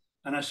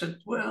 And I said,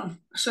 "Well,"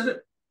 I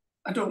said,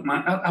 "I don't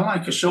mind. I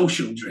like a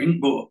social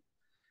drink, but."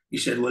 He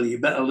said, "Well, you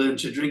better learn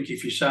to drink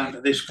if you sign for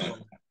this club.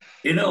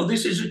 You know,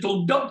 this is a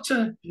club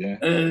doctor." Yeah.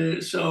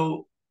 And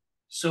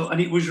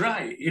it was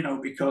right, you know,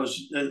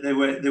 because there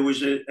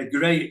was a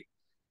great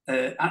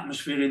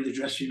atmosphere in the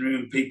dressing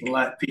room. People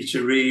like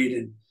Peter Reid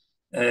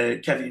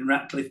and Kevin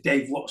Ratcliffe,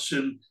 Dave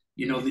Watson.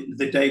 You know,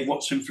 the Dave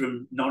Watson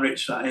from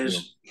Norwich, that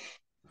is,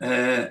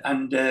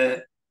 and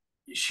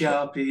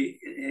Sharpie,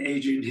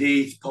 Adrian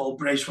Heath, Paul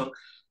Bracewell.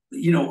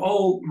 You know,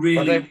 all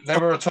really. But they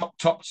were a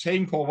top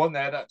team, Paul, weren't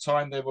they? At that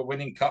time, they were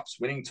winning cups,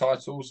 winning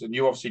titles, and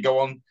you obviously go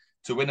on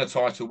to win a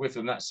title with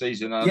them that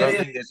season. And I don't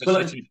think there's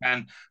a City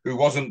fan who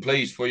wasn't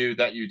pleased for you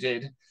that you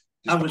did.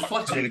 I was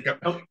flattered.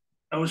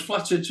 I was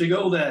flattered to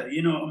go there.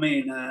 You know what I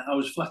mean? I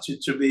was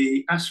flattered to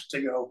be asked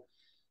to go.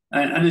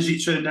 And as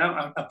it turned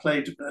out, I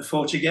played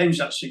 40 games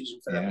that season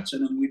for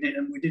Everton, and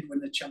we did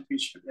win the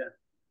championship. Yeah.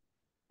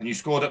 And you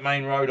scored at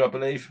Main Road, I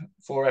believe,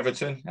 for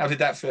Everton. How did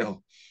that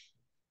feel?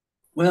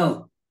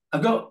 Well, I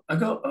got a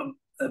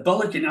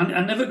bollocking.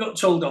 I never got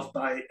told off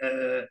by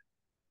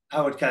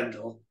Howard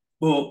Kendall,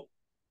 but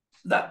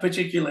that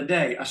particular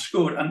day I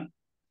scored, and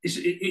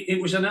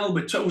it was an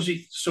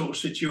Albertosi sort of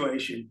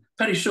situation.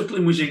 Perry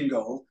Suckling was in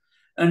goal,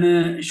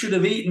 and should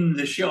have eaten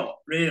the shot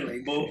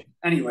really, but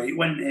anyway, it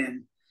went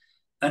in.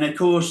 And of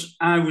course,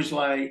 I was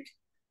like,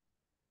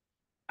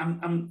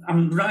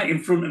 I'm right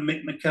in front of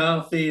Mick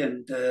McCarthy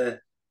and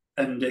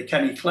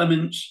Kenny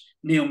Clements,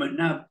 Neil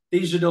McNabb.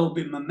 These had all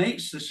been my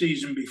mates the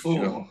season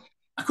before. Sure.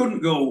 I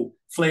couldn't go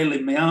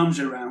flailing my arms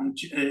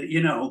around,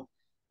 you know,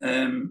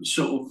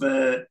 sort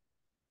of.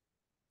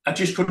 I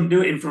just couldn't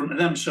do it in front of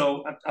them,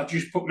 so I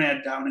just put my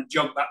head down and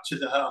jogged back to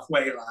the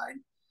halfway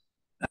line.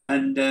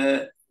 And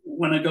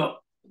when I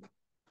got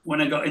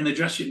in the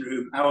dressing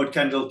room, Howard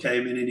Kendall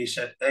came in and he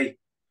said, "Hey,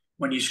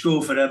 when you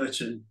score for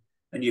Everton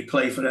and you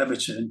play for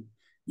Everton,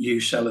 you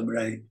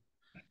celebrate."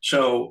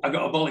 So I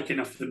got a bollocking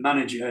off the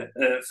manager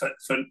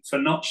for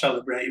not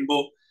celebrating,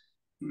 but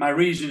my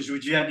reasons were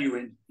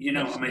genuine. You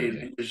know Absolutely. What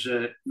I mean?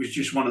 It was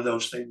just one of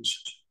those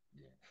things.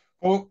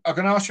 Well, I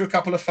can ask you a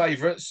couple of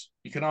favourites.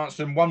 You can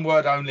answer them. One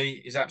word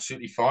only is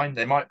absolutely fine.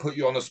 They might put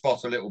you on the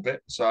spot a little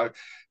bit, so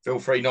feel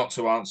free not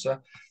to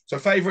answer. So,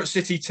 favourite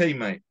City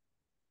teammate?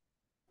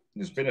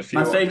 There's been a few.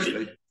 My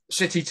favourite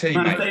City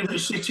teammate. My favourite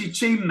City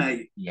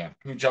teammate. Yeah,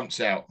 who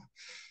jumps out?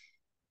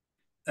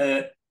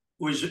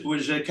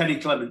 Was Kenny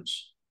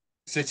Clements.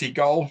 City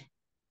goal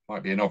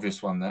might be an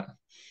obvious one. That.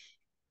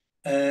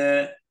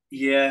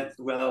 Yeah,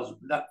 well,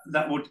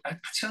 that would. I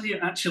tell you,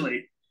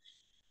 actually.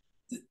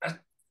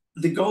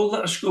 The goal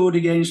that I scored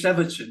against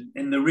Everton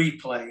in the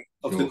replay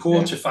of the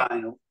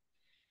quarter-final,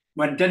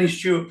 when Dennis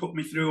Stewart put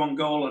me through on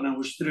goal and I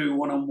was through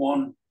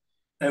one-on-one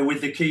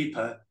with the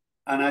keeper,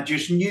 and I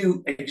just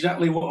knew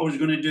exactly what I was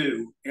going to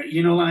do.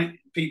 You know, like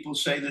people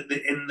say that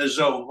they're in the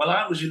zone. Well,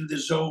 I was in the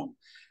zone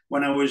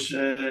when I was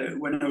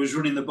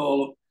running the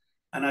ball up,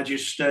 and I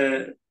just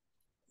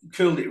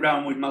curled it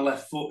round with my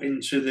left foot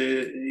into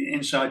the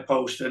inside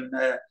post, and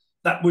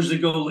that was the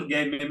goal that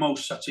gave me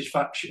most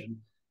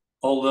satisfaction.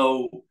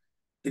 Although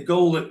the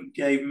goal that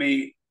gave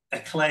me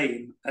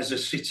acclaim as a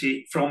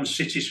City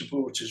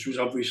supporters was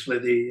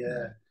obviously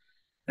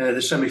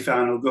the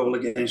semi-final goal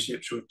against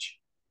Ipswich.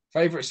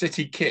 Favourite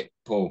City kit,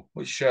 Paul?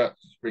 Which shirt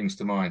springs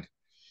to mind?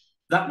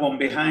 That one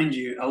behind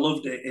you, I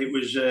loved it. It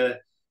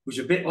was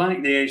a bit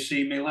like the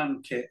AC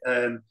Milan kit,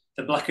 the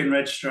black and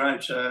red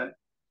stripes.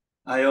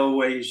 I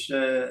always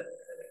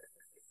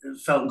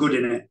felt good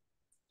in it.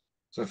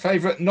 So,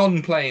 favourite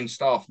non-playing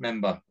staff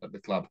member at the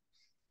club?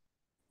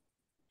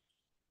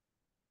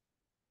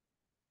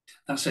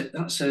 That's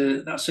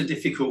a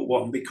difficult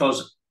one,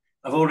 because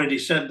I've already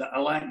said that I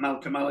like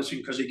Malcolm Allison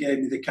because he gave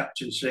me the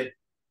captaincy.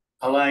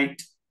 I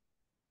liked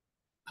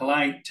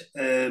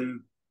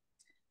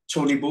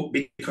Tony Buck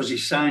because he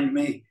signed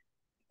me.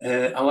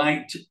 I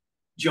liked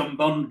John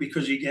Bond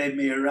because he gave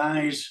me a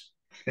rise.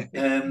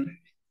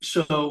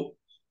 So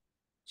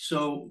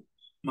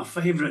my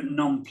favourite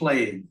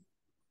non-playing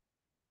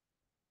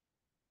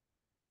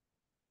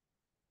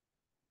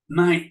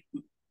might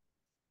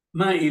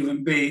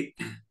even be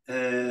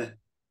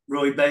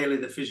Roy Bailey,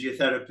 the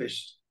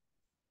physiotherapist.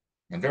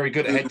 And very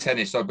good at head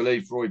tennis, I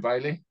believe, Roy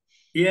Bailey.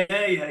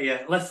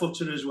 Yeah.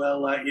 Left-footed as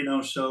well, like, you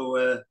know.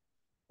 So,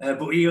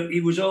 but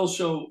he was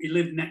also, he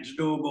lived next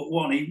door,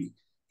 but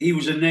he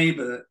was a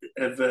neighbour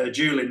of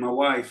Julie, my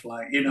wife,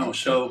 like, you know.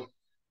 So,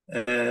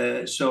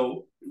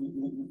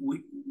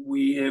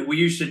 we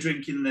used to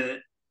drink in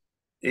the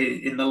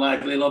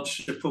Lively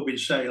Lobster pub in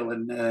Sale,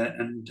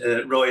 and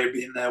Roy had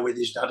been there with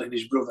his dad and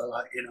his brother,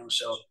 like, you know.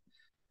 So,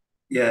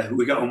 yeah,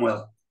 we got on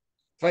well.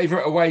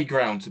 Favourite away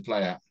ground to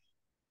play at?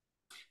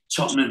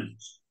 Tottenham.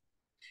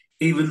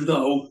 Even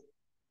though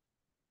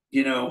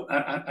you know,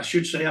 I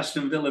should say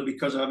Aston Villa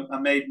because I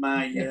made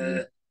my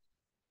Yeah,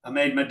 I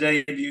made my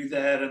debut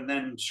there and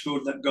then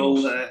scored that of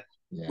goal course. there.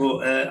 Yeah.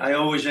 But I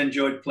always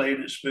enjoyed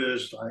playing at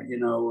Spurs. Like you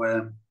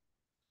know,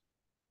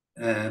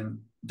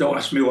 don't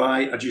ask me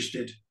why. I just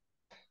did.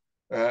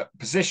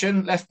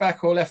 Position, left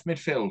back or left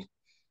midfield?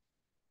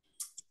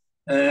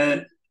 Uh,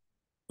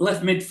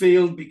 Left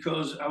midfield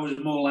because I was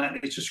more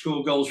likely to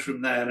score goals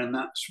from there, and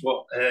that's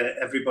what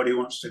everybody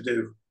wants to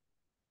do.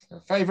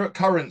 Favourite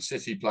current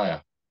City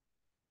player?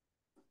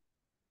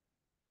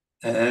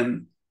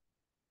 Um,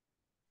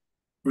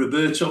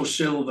 Roberto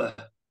Silva.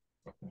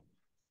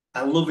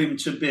 I love him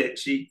to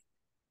bits. He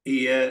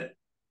he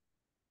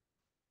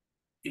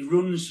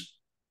runs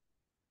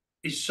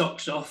his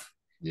socks off.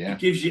 He Yeah.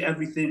 gives you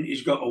everything.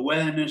 He's got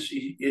awareness.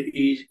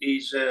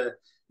 He's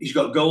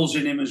got goals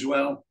in him as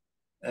well.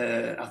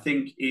 I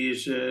think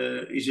he's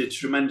a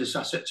tremendous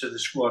asset to the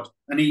squad,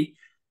 and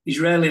he's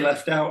rarely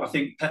left out. I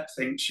think Pep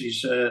thinks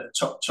he's a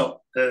top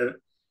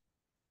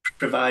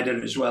provider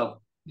as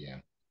well. Yeah.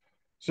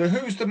 So,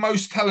 who's the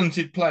most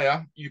talented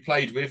player you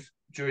played with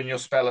during your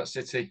spell at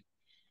City?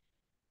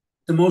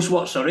 The most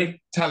what?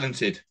 Sorry.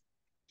 Talented.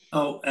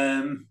 Oh,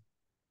 there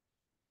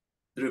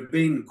have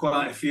been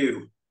quite a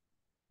few.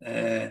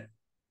 Uh,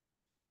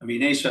 I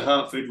mean, Asa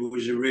Hartford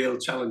was a real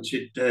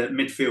talented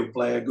midfield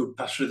player, good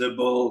passer of the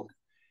ball.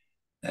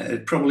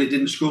 Probably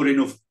didn't score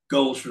enough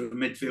goals for a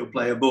midfield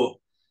player, but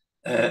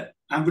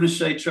I'm going to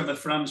say Trevor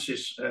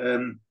Francis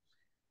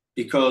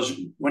because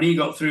when he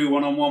got through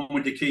one-on-one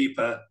with the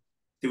keeper,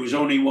 there was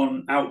only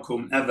one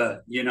outcome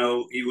ever. You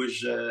know, he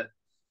was a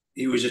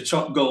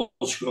top goal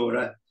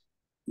scorer.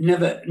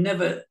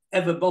 Never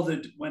ever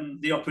bothered when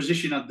the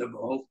opposition had the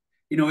ball.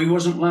 You know, he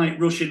wasn't like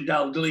Russian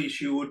Dalglish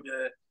who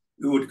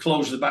would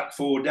close the back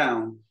four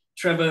down.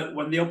 Trevor,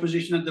 when the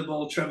opposition had the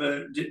ball,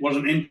 Trevor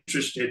wasn't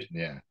interested.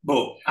 Yeah.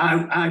 But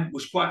I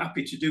was quite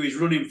happy to do his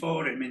running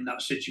for him in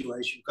that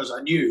situation because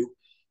I knew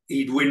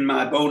he'd win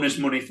my bonus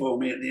money for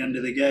me at the end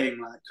of the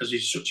game, like because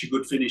he's such a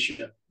good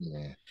finisher.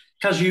 Yeah.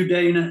 Kazu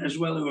Dana as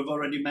well, who I've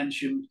already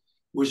mentioned,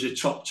 was a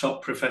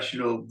top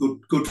professional,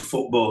 good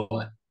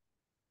footballer.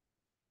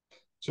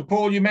 So,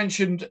 Paul, you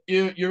mentioned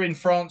you're in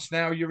France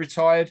now. You're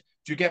retired.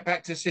 Do you get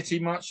back to City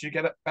much? Do you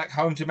get back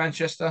home to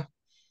Manchester?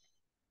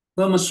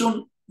 Well, my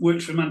son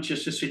works for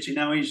Manchester City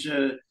now. He's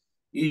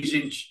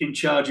in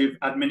charge of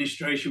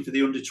administration for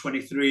the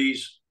under-23s.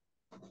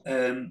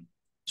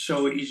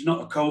 So he's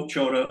not a coach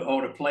or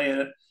a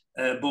player,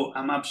 but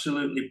I'm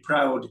absolutely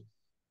proud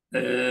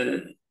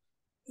to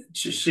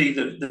see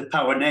the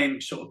power name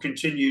sort of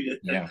continued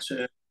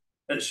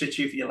at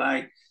City, if you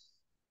like.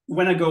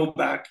 When I go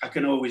back, I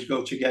can always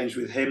go to games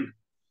with him,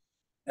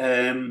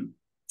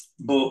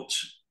 but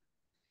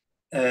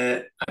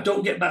I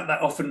don't get back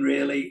that often.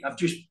 Really, I've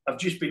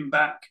just been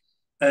back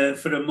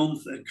for a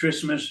month at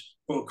Christmas,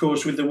 but of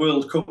course with the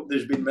World Cup,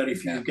 there's been very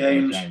few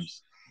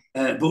games.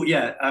 But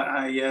yeah,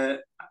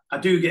 I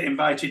do get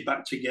invited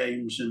back to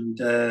games and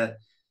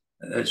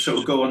sort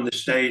of go on the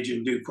stage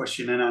and do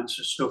question and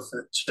answer stuff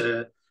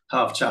at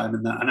half time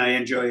and that, and I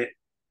enjoy it.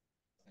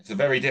 It's a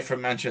very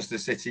different Manchester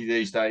City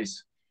these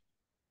days.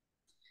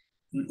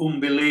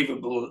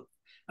 Unbelievable.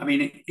 I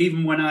mean,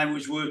 even when I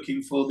was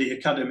working for the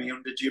academy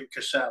under Jim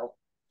Cassell,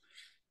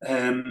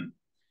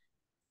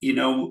 you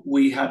know,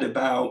 we had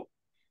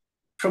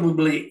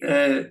probably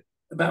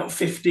about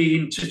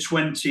 15 to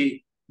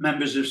 20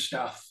 members of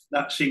staff.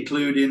 That's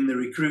including the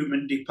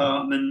recruitment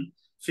department,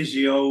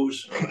 physios,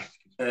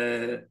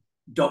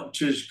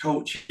 doctors,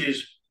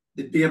 coaches.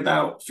 There'd be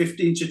about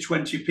 15 to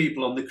 20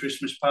 people on the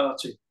Christmas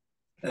party.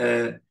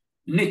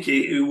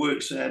 Nicky, who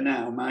works there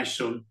now, my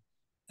son,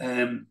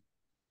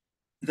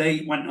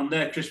 they went on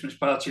their Christmas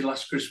party,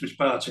 last Christmas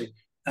party,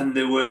 and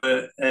there were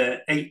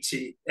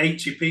 80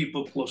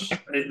 people plus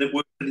that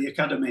worked for the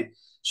academy.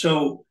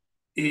 So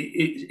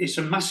it's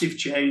a massive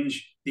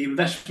change. The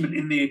investment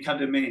in the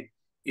academy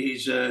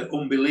is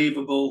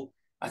unbelievable.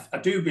 I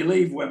do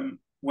believe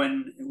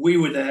when we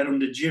were there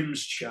under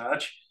Jim's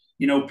charge,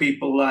 you know,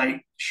 people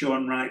like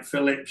Sean Wright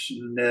Phillips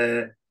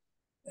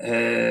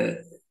and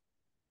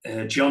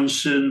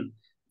Johnson,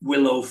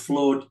 Willow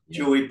Flood,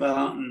 Joey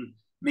Barton,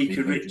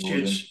 Mika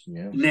Richards,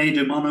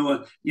 Nader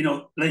Monoa, you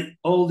know, like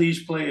all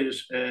these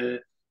players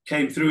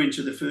came through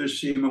into the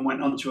first team and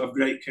went on to have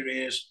great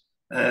careers.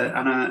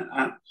 And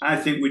I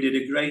think we did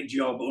a great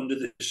job under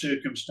the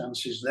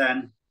circumstances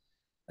then.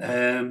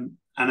 And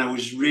I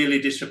was really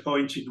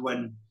disappointed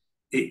when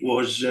it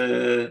was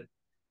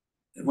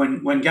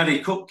when Gary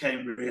Cook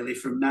came really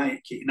from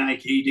Nike.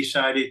 He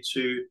decided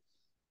to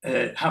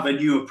have a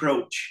new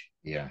approach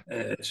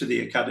to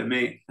the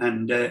academy,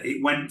 and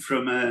it went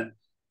from a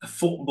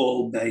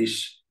football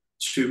base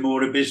to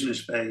more a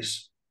business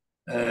base.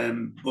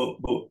 But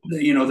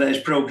you know,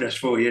 there's progress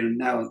for you, and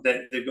now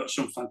they've got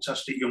some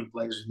fantastic young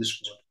players in the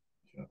squad.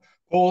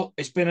 Paul,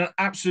 it's been an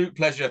absolute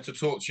pleasure to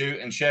talk to you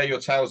and share your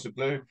tales of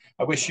blue.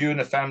 I wish you and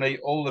the family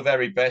all the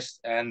very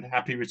best and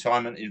happy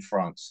retirement in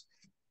France.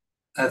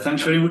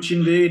 Thanks very much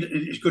indeed.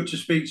 It's good to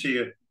speak to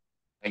you.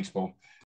 Thanks, Paul.